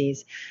Parkinson's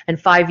disease. And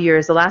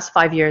the last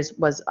 5 years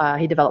was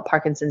he developed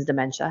Parkinson's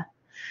dementia.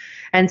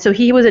 And so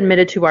he was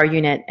admitted to our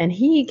unit, and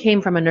he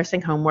came from a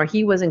nursing home where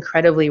he was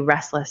incredibly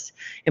restless,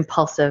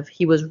 impulsive.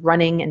 He was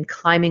running and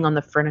climbing on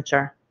the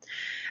furniture.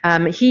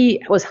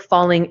 He was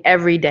falling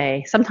every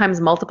day,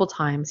 sometimes multiple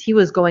times. He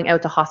was going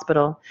out to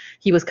hospital.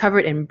 He was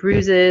covered in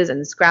bruises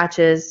and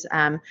scratches.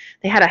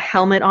 They had a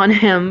helmet on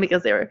him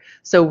because they were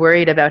so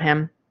worried about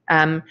him.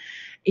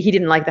 He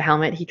didn't like the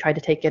helmet. He tried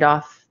to take it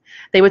off.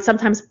 They would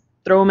sometimes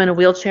throw him in a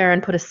wheelchair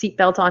and put a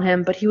seatbelt on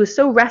him, but he was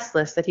so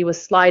restless that he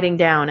was sliding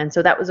down, and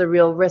so that was a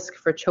real risk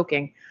for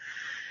choking.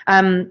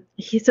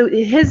 So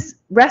his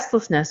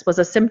restlessness was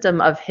a symptom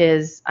of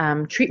his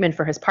treatment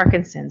for his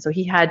Parkinson's. So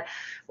he had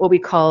what we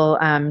call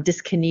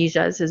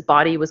dyskinesias. His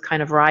body was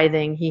kind of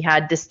writhing. He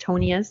had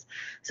dystonias.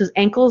 So his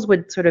ankles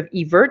would sort of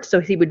evert,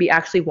 so he would be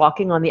actually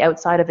walking on the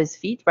outside of his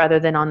feet rather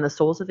than on the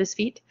soles of his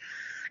feet.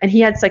 And he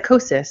had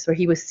psychosis, where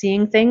he was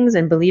seeing things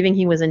and believing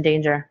he was in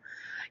danger.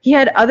 He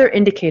had other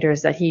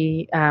indicators that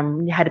he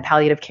had a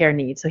palliative care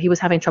need. So he was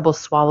having trouble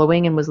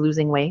swallowing and was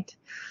losing weight.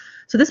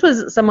 So this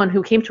was someone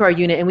who came to our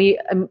unit, and we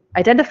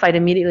identified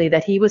immediately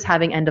that he was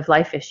having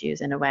end-of-life issues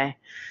in a way,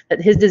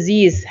 that his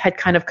disease had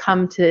kind of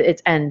come to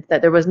its end,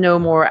 that there was no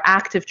more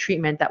active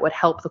treatment that would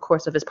help the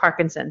course of his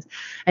Parkinson's.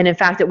 And in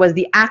fact, it was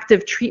the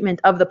active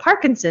treatment of the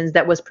Parkinson's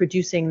that was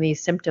producing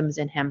these symptoms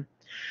in him.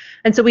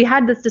 And so we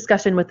had this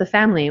discussion with the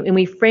family, and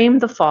we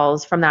framed the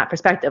falls from that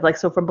perspective. Like,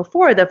 so from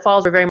before, the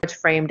falls were very much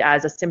framed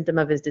as a symptom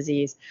of his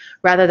disease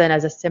rather than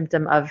as a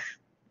symptom of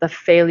the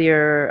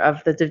failure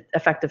of the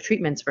effective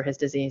treatments for his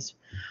disease.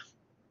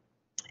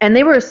 And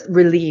they were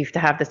relieved to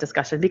have this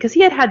discussion because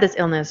he had had this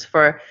illness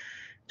for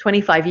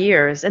 25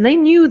 years, and they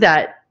knew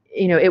that,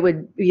 you know, it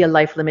would be a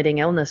life-limiting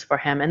illness for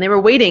him. And they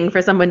were waiting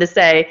for someone to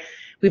say,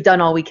 we've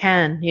done all we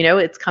can, you know,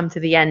 it's come to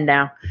the end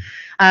now.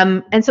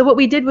 And so what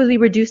we did was we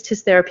reduced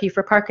his therapy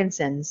for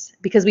Parkinson's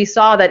because we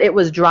saw that it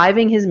was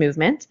driving his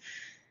movement,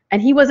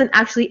 and he wasn't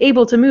actually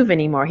able to move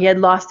anymore. He had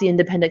lost the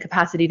independent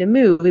capacity to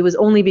move. He was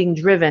only being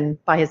driven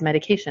by his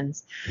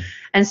medications.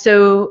 And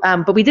so,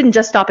 but we didn't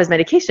just stop his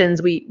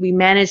medications. We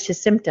managed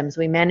his symptoms.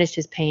 We managed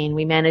his pain.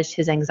 We managed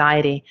his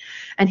anxiety.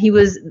 And he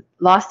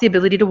lost the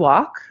ability to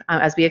walk,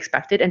 as we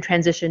expected, and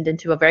transitioned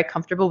into a very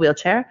comfortable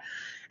wheelchair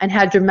and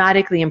had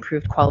dramatically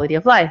improved quality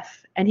of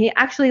life. And he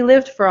actually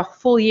lived for a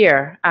full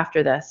year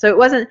after this. So it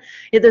wasn't,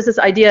 there's this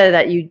idea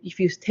that if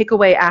you take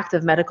away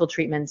active medical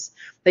treatments,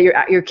 that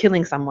you're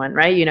killing someone,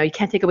 right? You know, you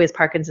can't take away his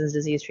Parkinson's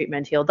disease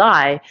treatment, he'll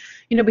die.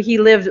 You know, but he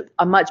lived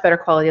a much better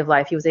quality of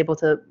life. He was able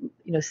to,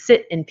 you know,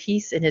 sit in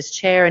peace in his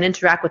chair and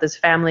interact with his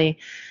family,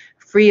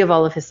 free of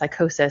all of his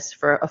psychosis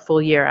for a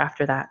full year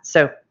after that.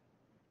 So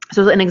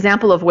an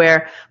example of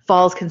where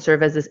falls can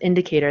serve as this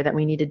indicator that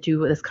we need to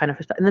do this kind of,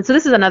 and then, so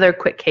this is another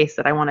quick case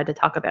that I wanted to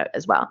talk about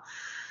as well,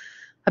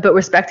 about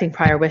respecting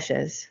prior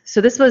wishes.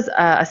 So this was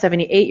a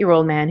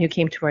 78-year-old man who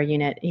came to our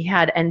unit. He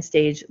had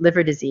end-stage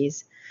liver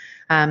disease,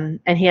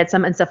 and he had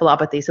some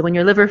encephalopathy. So when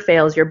your liver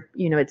fails,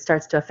 it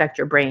starts to affect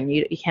your brain.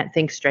 You can't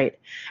think straight.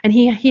 And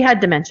he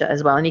had dementia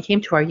as well, and he came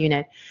to our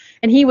unit.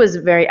 And he was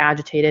very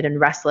agitated and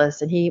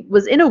restless, and he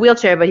was in a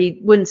wheelchair, but he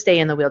wouldn't stay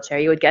in the wheelchair.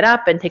 He would get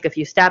up and take a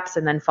few steps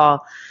and then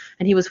fall.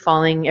 And he was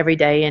falling every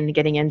day and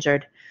getting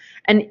injured.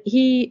 And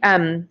he,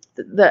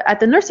 at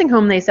the nursing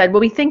home, they said, well,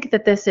 we think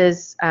that this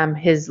is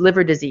his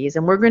liver disease,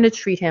 and we're going to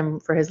treat him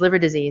for his liver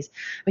disease.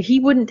 But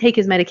he wouldn't take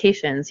his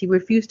medications. He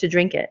refused to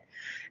drink it.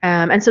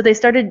 And so they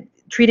started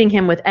treating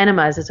him with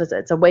enemas.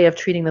 It's a way of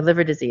treating the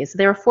liver disease. So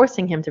they were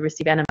forcing him to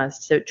receive enemas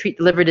to treat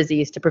the liver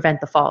disease to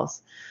prevent the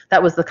falls.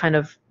 That was the kind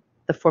of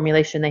the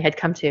formulation they had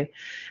come to.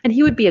 And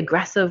he would be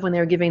aggressive when they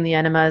were giving the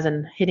enemas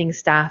and hitting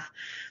staff.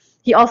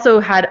 He also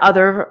had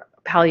other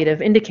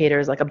palliative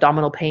indicators like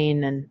abdominal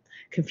pain and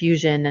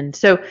confusion. And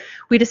so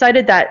we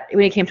decided that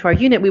when he came to our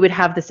unit, we would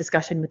have this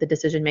discussion with the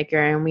decision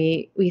maker. And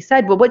we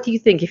said, well, what do you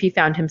think if he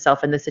found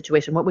himself in this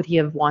situation? What would he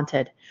have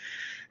wanted?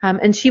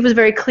 And she was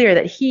very clear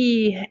that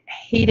he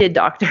hated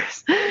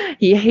doctors.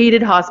 He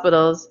hated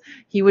hospitals.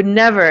 He would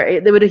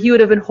he would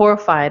have been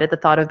horrified at the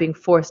thought of being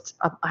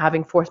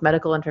having forced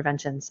medical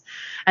interventions.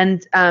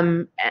 And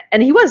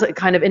he was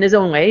kind of in his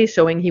own way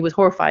showing he was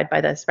horrified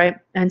by this, right?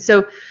 And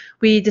so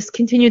we just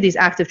continued these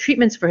active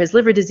treatments for his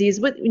liver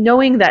disease,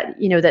 knowing that,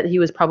 that he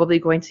was probably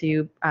going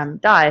to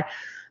die.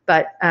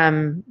 But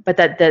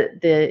that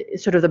the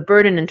sort of the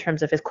burden in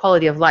terms of his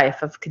quality of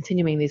life of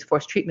continuing these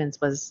forced treatments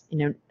was,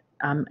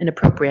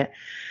 inappropriate.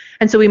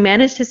 And so we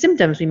managed his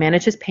symptoms, we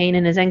managed his pain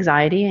and his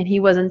anxiety, and he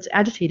wasn't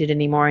agitated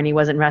anymore, and he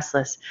wasn't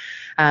restless.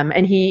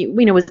 And he,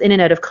 was in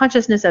and out of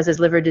consciousness as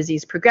his liver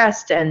disease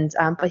progressed, and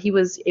but he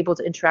was able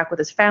to interact with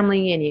his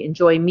family, and he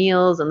enjoy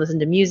meals and listen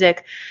to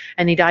music,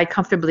 and he died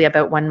comfortably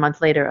about 1 month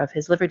later of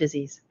his liver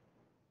disease.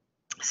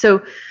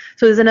 So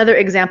there's another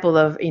example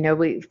of,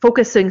 we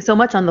focusing so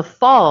much on the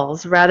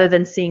falls rather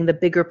than seeing the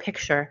bigger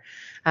picture.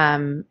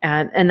 and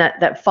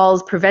that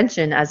falls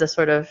prevention as a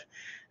sort of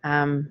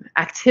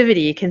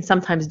activity can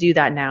sometimes do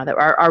that now, that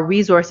our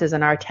resources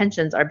and our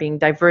attentions are being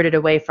diverted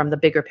away from the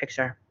bigger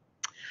picture.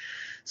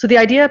 So the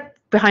idea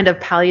behind a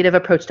palliative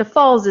approach to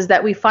falls is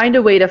that we find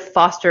a way to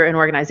foster an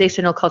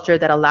organizational culture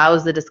that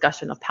allows the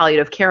discussion of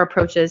palliative care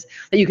approaches,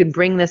 that you can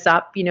bring this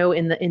up,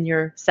 in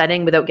your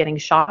setting without getting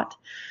shot.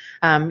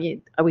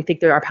 We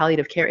think there are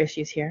palliative care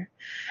issues here,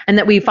 and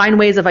that we find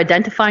ways of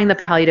identifying the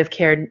palliative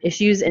care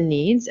issues and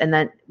needs, and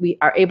that we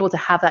are able to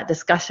have that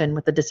discussion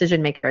with the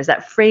decision makers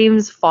that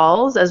frames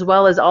falls as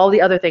well as all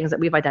the other things that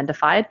we've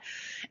identified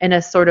in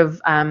a sort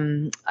of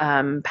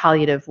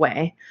palliative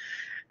way.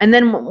 And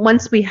then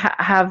once we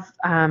have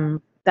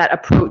that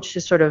approach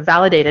is sort of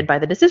validated by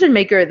the decision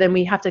maker, then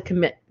we have to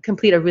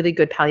complete a really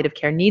good palliative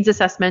care needs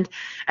assessment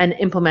and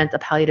implement a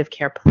palliative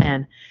care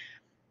plan.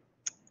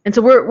 And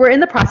so we're in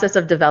the process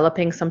of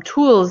developing some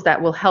tools that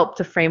will help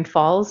to frame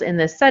falls in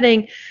this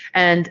setting,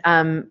 and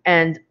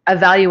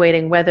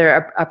evaluating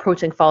whether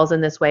approaching falls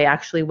in this way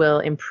actually will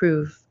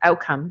improve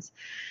outcomes.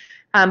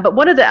 But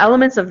one of the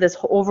elements of this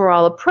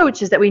overall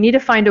approach is that we need to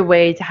find a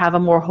way to have a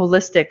more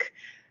holistic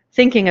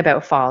thinking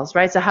about falls,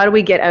 right? So how do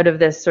we get out of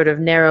this sort of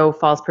narrow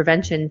falls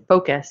prevention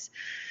focus,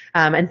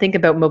 and think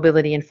about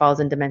mobility and falls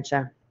and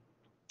dementia?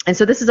 And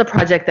so this is a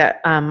project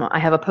that I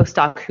have a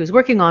postdoc who's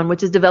working on,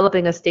 which is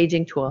developing a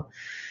staging tool.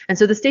 And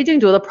so the staging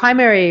tool, the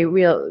primary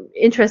real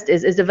interest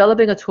is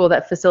developing a tool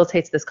that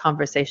facilitates this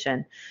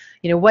conversation.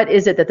 What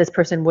is it that this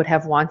person would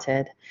have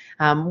wanted?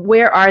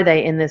 Where are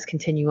they in this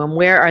continuum?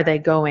 Where are they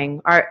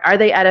going? Are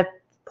they at a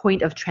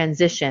point of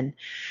transition?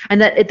 And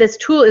that this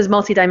tool is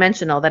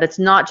multidimensional, that it's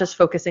not just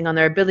focusing on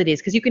their abilities,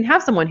 because you can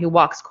have someone who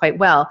walks quite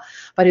well,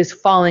 but who's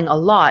falling a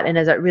lot and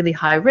is at really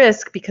high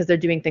risk because they're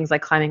doing things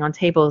like climbing on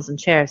tables and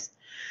chairs.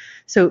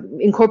 So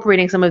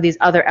incorporating some of these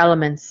other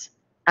elements,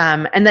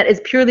 and that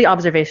is purely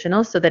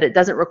observational, so that it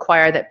doesn't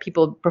require that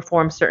people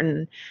perform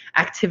certain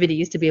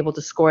activities to be able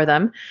to score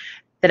them,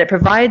 that it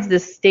provides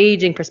this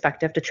staging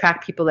perspective to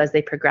track people as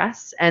they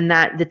progress, and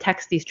that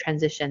detects these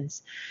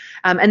transitions.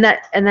 And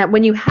that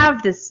when you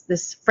have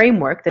this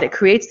framework, that it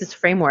creates this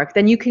framework,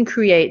 then you can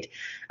create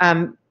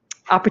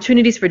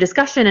opportunities for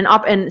discussion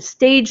and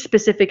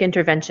stage-specific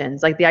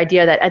interventions, like the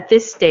idea that at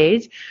this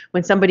stage,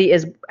 when somebody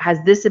has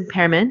this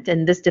impairment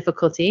and this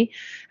difficulty,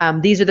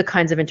 these are the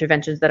kinds of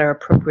interventions that are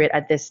appropriate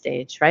at this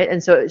stage, right?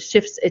 And so it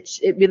shifts.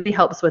 It really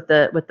helps with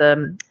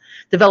the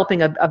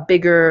developing a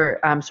bigger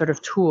sort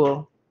of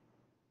tool.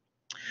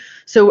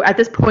 So at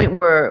this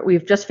point,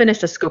 we've just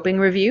finished a scoping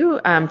review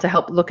to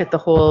help look at the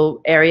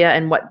whole area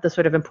and what the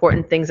sort of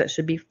important things that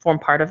should form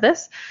part of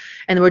this.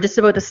 And we're just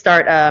about to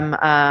start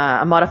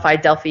a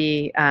modified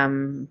Delphi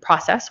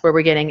process where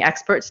we're getting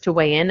experts to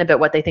weigh in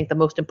about what they think the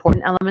most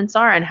important elements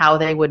are and how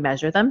they would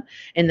measure them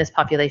in this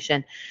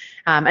population.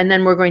 And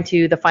then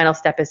the final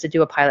step is to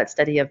do a pilot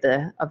study of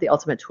the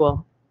ultimate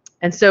tool.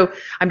 And so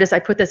I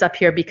put this up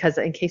here because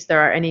in case there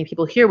are any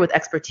people here with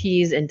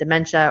expertise in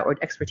dementia or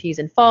expertise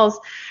in falls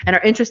and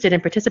are interested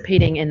in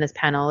participating in this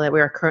panel, that we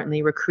are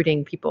currently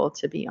recruiting people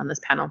to be on this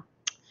panel.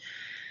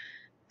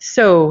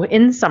 So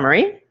in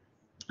summary,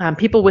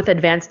 people with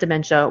advanced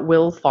dementia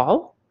will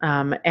fall,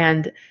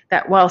 and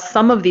that while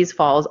some of these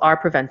falls are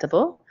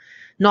preventable,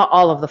 not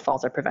all of the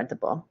falls are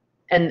preventable.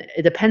 And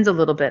it depends a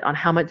little bit on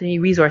how many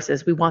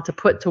resources we want to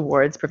put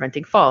towards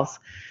preventing falls.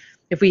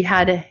 If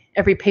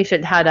every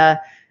patient had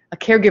a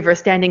caregiver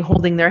standing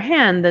holding their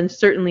hand, then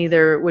certainly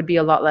there would be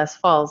a lot less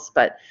falls,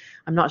 but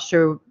I'm not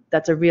sure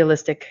that's a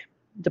realistic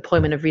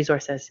deployment of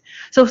resources.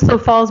 So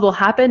falls will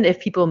happen if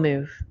people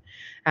move,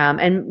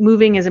 and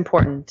moving is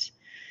important.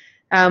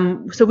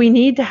 So we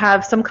need to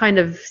have some kind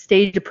of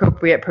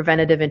stage-appropriate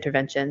preventative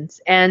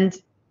interventions,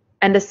 and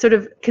to sort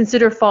of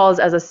consider falls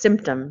as a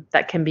symptom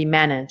that can be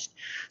managed.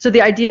 So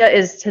the idea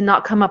is to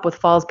not come up with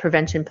falls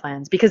prevention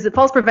plans, because the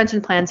falls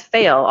prevention plans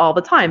fail all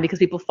the time because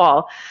people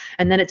fall,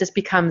 and then it just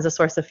becomes a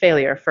source of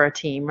failure for a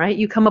team, right?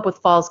 You come up with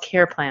falls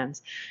care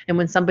plans, and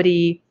when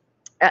somebody,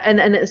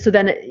 and so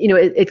then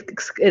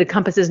it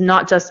encompasses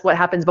not just what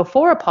happens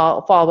before a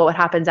fall, but what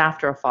happens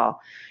after a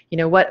fall.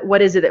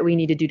 What is it that we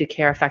need to do to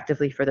care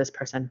effectively for this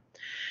person?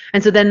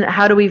 And so then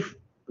how do we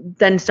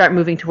then start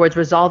moving towards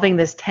resolving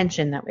this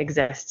tension that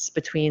exists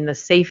between the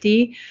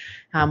safety,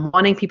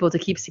 wanting people to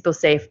keep people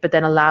safe, but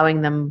then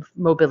allowing them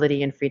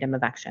mobility and freedom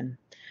of action.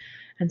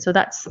 And so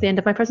that's the end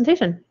of my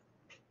presentation.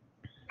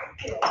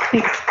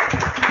 Thanks.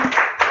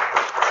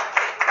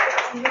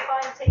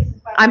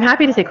 I'm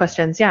happy to take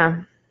questions,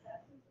 yeah.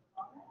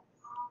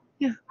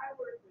 Yeah.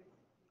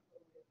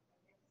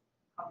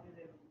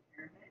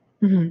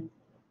 Mm-hmm.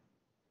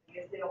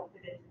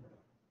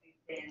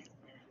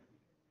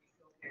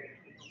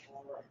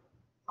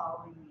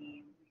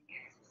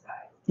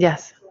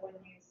 Yes. So when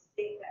you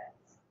state that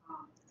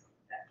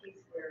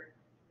case where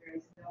there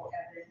is no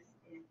evidence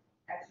in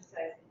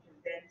exercise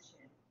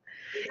intervention,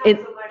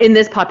 in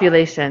this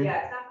population.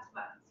 Yeah, it's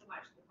not so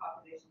much the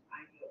population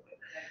I deal with,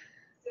 but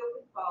still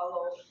can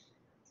follow,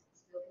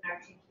 still can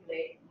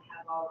articulate, and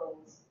have all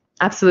those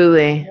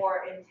absolutely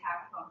more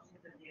intact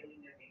functions of daily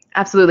living.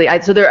 Absolutely.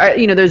 So there are,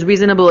 there's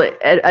reasonable,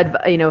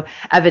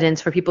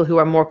 evidence for people who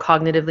are more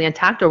cognitively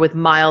intact or with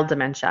mild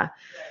dementia. Right.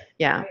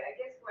 Yeah. I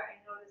guess what I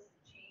noticed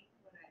the change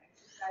when I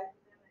exercise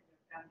with them and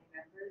their family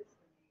members,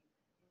 when they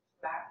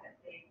interact, that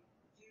they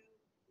do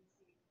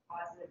receive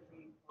positive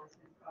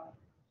reinforcement from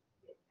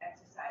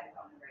exercise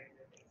on a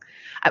regular basis.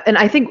 And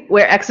I think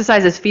where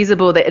exercise is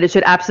feasible, that it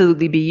should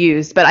absolutely be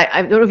used. But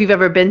I don't know if you've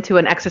ever been to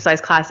an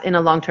exercise class in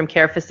a long-term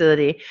care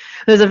facility.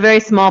 There's a very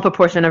small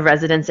proportion of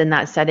residents in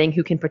that setting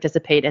who can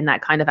participate in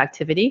that kind of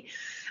activity.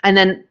 And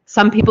then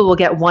some people will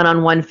get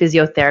one-on-one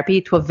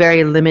physiotherapy to a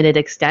very limited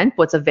extent,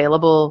 what's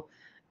available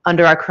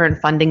under our current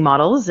funding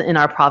models in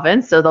our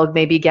province. So they'll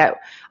maybe get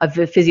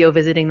a physio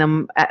visiting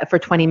them for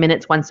 20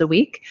 minutes once a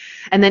week.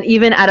 And then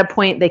even at a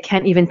point, they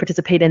can't even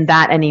participate in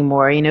that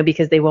anymore,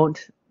 because they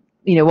won't,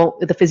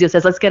 the physio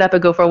says, let's get up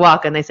and go for a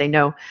walk. And they say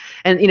no.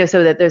 And,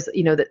 so that there's,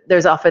 that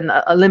there's often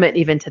a limit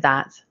even to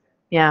that.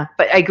 Yeah.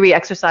 But I agree,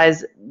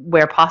 exercise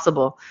where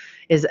possible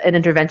is an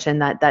intervention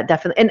that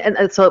definitely,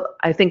 and so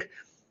I think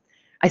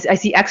I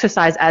see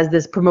exercise as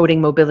this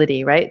promoting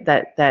mobility, right?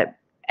 That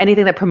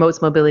anything that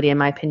promotes mobility, in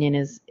my opinion,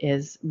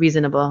 is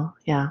reasonable.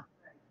 Yeah.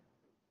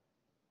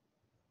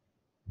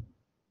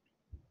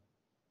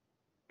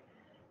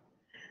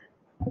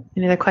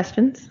 Any other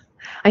questions?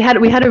 It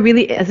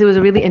was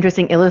a really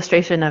interesting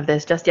illustration of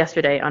this just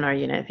yesterday on our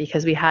unit,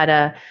 because we have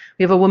a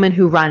woman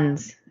who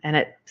runs, and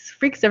it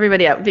freaks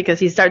everybody out because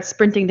she starts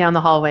sprinting down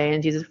the hallway,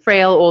 and she's a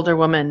frail older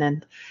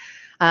woman,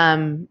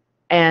 and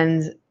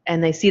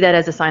they see that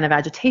as a sign of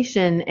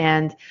agitation.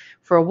 And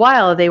for a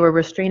while they were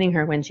restraining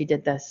her when she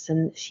did this,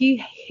 and she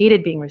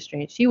hated being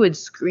restrained. She would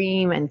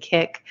scream and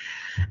kick,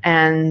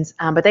 and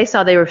but they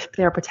saw they were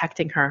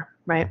protecting her,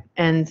 right?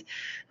 And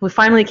we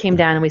finally came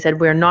down and we said,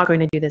 we're not going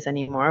to do this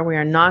anymore. We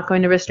are not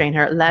going to restrain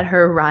her. Let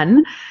her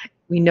run.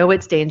 We know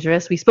it's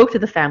dangerous. We spoke to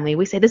the family.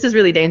 We say, this is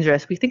really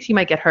dangerous. We think she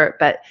might get hurt,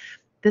 but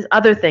this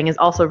other thing is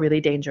also really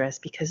dangerous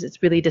because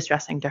it's really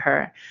distressing to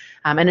her,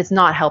 and it's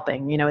not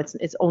helping.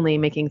 It's only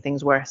making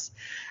things worse.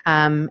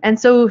 And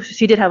so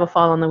she did have a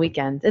fall on the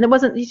weekend, and it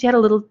wasn't. She had a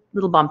little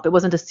bump. It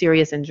wasn't a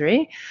serious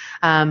injury,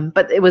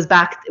 but it was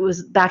back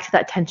to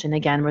that tension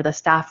again, where the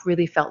staff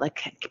really felt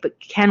like, but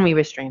can we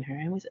restrain her?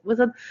 And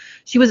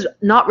she was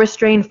not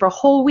restrained for a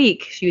whole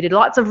week. She did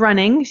lots of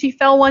running. She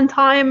fell one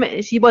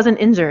time. She wasn't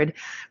injured.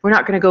 We're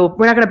not going to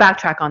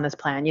backtrack on this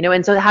plan,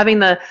 And so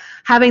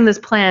having this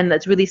plan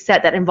that's really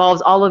set, that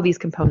involves all of these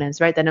components,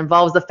 right? That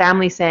involves the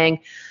family saying,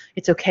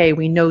 it's okay,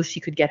 we know she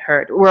could get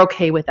hurt. We're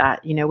okay with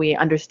that. We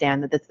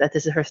understand that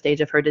this is her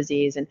stage of her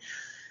disease, and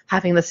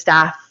having the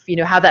staff,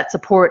 have that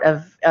support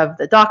of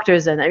the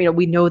doctors, and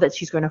we know that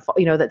she's going to fall,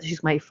 that she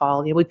might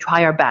fall. We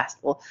try our best.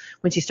 Well,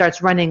 when she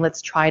starts running,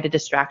 let's try to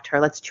distract her.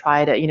 Let's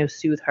try to,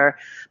 soothe her.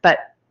 But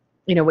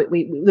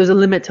there's a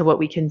limit to what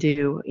we can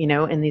do,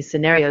 in these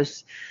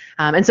scenarios.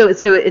 And so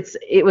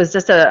it was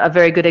just a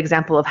very good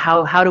example of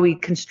how do we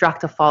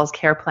construct a falls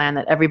care plan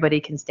that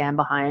everybody can stand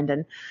behind,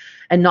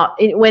 and not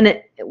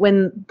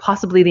when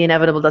possibly the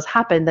inevitable does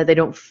happen, that they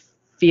don't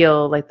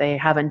feel like they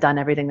haven't done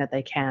everything that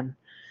they can.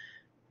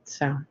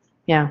 So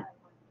yeah.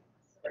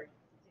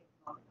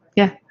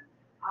 Yeah.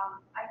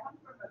 I come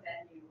from a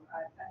venue.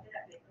 I've been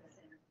at Big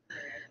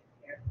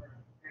Center for a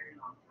very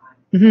long time.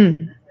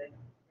 Mm-hmm.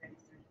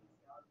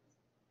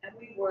 And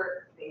we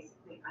work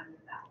basically under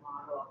that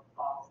model of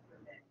falls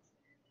prevention,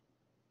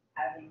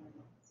 having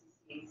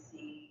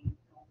CCAC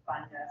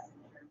fund us in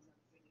terms of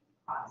giving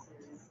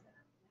classes,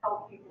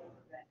 help people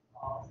prevent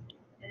falls.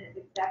 And it's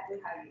exactly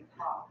how you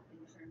talk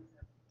in terms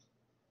of,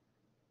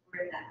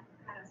 we're in that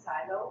kind of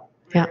silo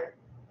where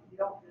you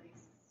don't really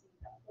see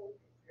the whole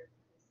picture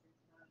because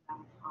there's not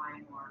enough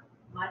time or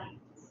money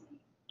to see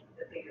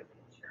the bigger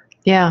picture.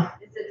 Yeah.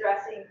 It's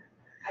addressing,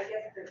 I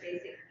guess, the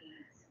basic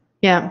needs.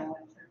 Yeah. In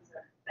terms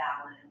of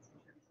balance, in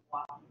terms of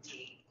walking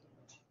gait,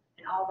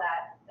 and all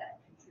that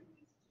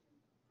contributes to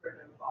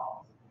further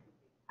falls,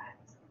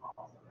 kinds of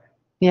falls already.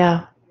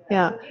 Yeah.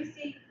 Yeah. So you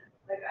see,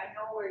 like, I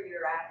know where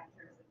you're at in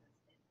terms of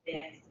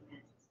advanced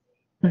dementia state,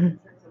 Mm-hmm.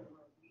 in terms of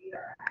where we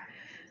are at,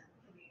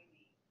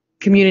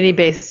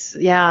 community-based,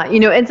 yeah,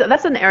 and so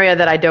that's an area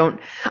that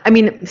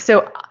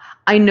so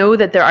I know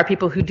that there are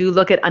people who do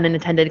look at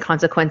unintended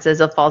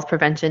consequences of falls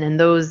prevention in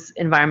those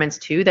environments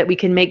too, that we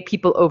can make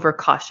people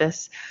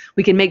overcautious.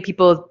 We can make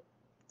people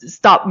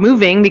stop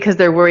moving because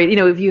they're worried.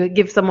 If you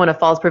give someone a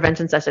falls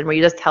prevention session where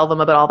you just tell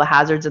them about all the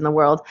hazards in the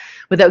world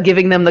without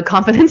giving them the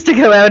confidence to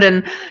go out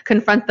and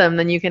confront them,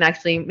 then you can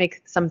actually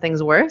make some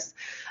things worse.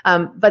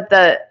 But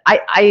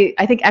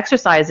I think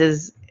exercise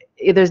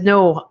there's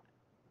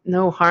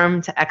no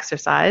harm to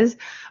exercise,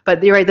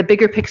 but you're right, the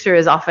bigger picture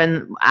is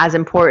often as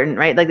important,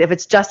 right? Like if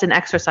it's just an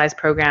exercise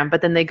program,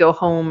 but then they go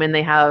home and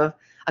they have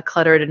a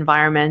cluttered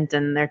environment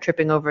and they're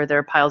tripping over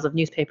their piles of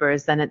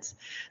newspapers, then it's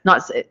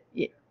not,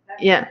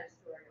 yeah,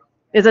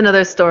 it's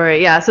another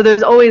story. Yeah, so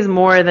there's always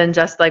more than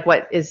just like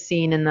what is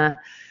seen in the,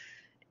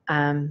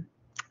 and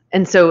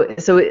so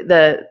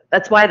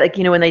that's why, like,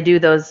 when they do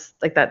those,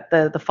 like that,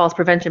 the falls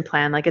prevention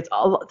plan, like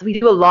we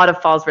do a lot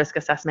of falls risk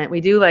assessment. We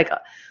do like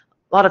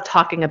lot of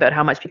talking about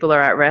how much people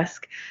are at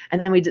risk,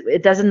 and then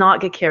it does not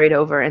get carried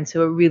over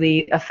into a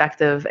really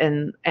effective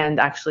and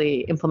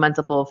actually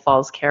implementable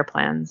falls care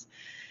plans.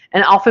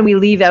 And often we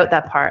leave out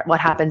that part, what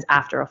happens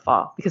after a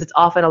fall, because it's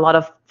often a lot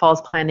of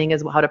falls planning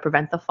is how to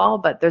prevent the fall,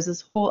 but there's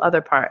this whole other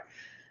part,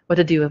 what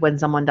to do when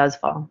someone does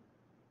fall.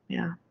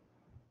 Yeah.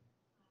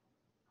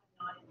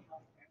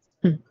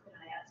 Hmm.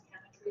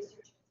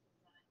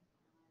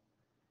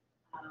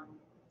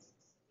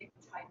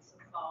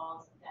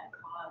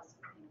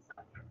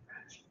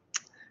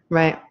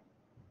 Right.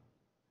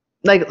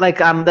 Like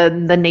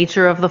the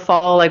nature of the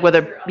fall, like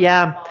whether,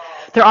 yeah.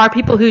 There are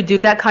people who do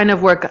that kind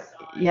of work.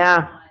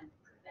 Yeah.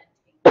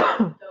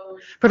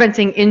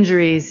 Preventing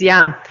injuries,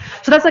 yeah.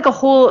 So that's like a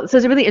whole, so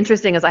it's really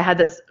interesting as I had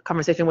this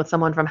conversation with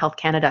someone from Health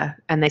Canada,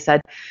 and they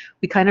said,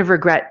 we kind of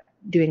regret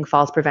doing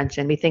falls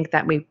prevention. We think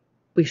that we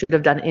should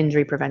have done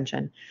injury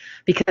prevention,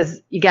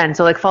 because again,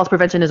 so like falls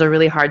prevention is a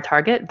really hard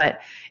target,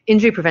 but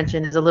injury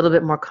prevention is a little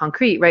bit more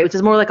concrete, right? Which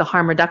is more like a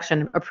harm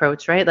reduction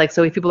approach, right? Like,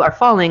 so if people are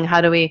falling,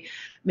 how do we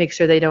make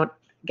sure they don't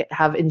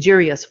have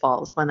injurious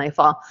falls when they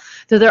fall?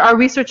 So there are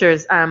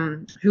researchers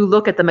who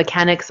look at the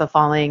mechanics of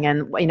falling,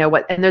 and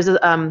what, and there's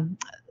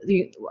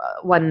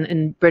one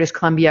in British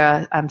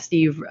Columbia,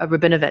 Steve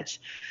Rabinovich,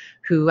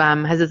 who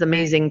has this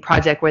amazing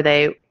project where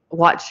they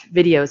watch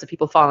videos of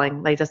people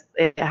falling. They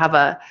have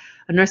a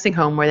nursing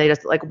home where they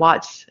just like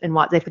watch and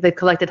watch. They've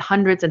collected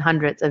hundreds and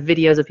hundreds of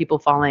videos of people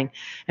falling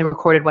and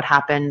recorded what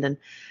happened,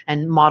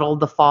 and modeled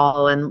the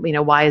fall, and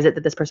why is it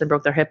that this person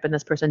broke their hip and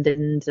this person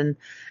didn't, and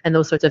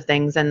those sorts of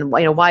things, and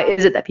why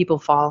is it that people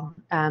fall,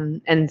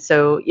 and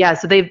so yeah,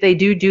 so they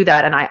do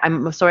that, and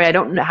I'm sorry I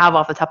don't have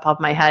off the top of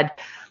my head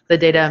the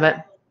data,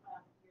 but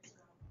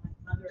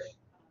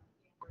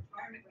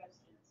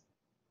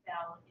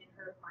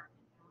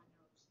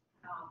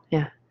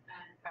yeah.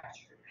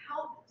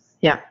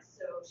 Yeah.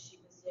 So she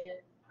was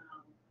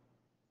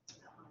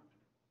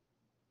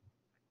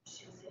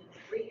in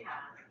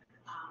rehab,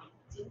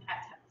 didn't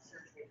have to have the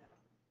surgery though.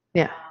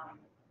 Yeah.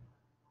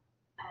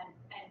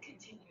 And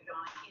continued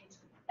on into,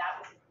 that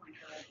was the point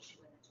where she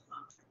went into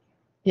long-term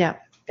care. Yeah.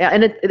 Yeah,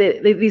 and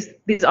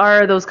these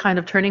are those kind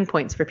of turning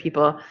points for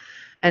people,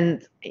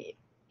 and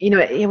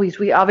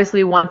we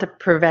obviously want to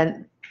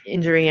prevent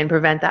injury and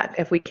prevent that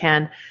if we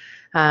can,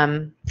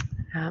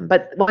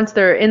 but once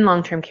they're in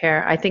long-term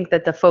care, I think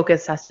that the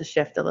focus has to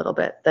shift a little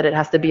bit, that it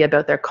has to be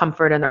about their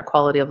comfort and their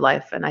quality of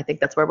life, and I think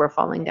that's where we're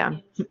falling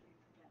down.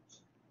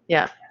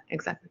 Yeah,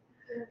 exactly.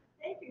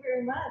 Thank you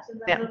very much,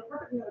 and that's a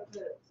perfect note to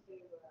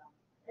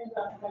end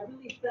on, because I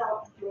really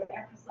felt you were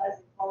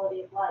emphasizing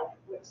quality of life,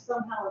 which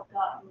somehow has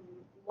gotten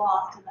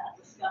lost in that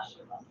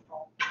discussion on the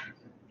phone.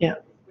 Yeah.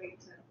 It's great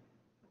to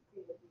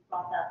see that you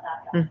brought that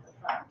back up to the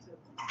front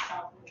to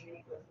help me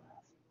make those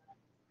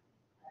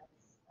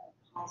as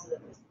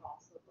positive as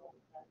possible.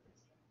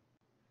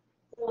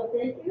 So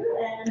thank you.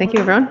 And thank you,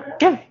 everyone.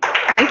 Yeah,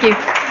 thank you.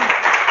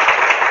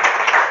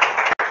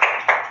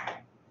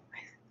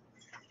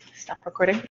 Stop recording.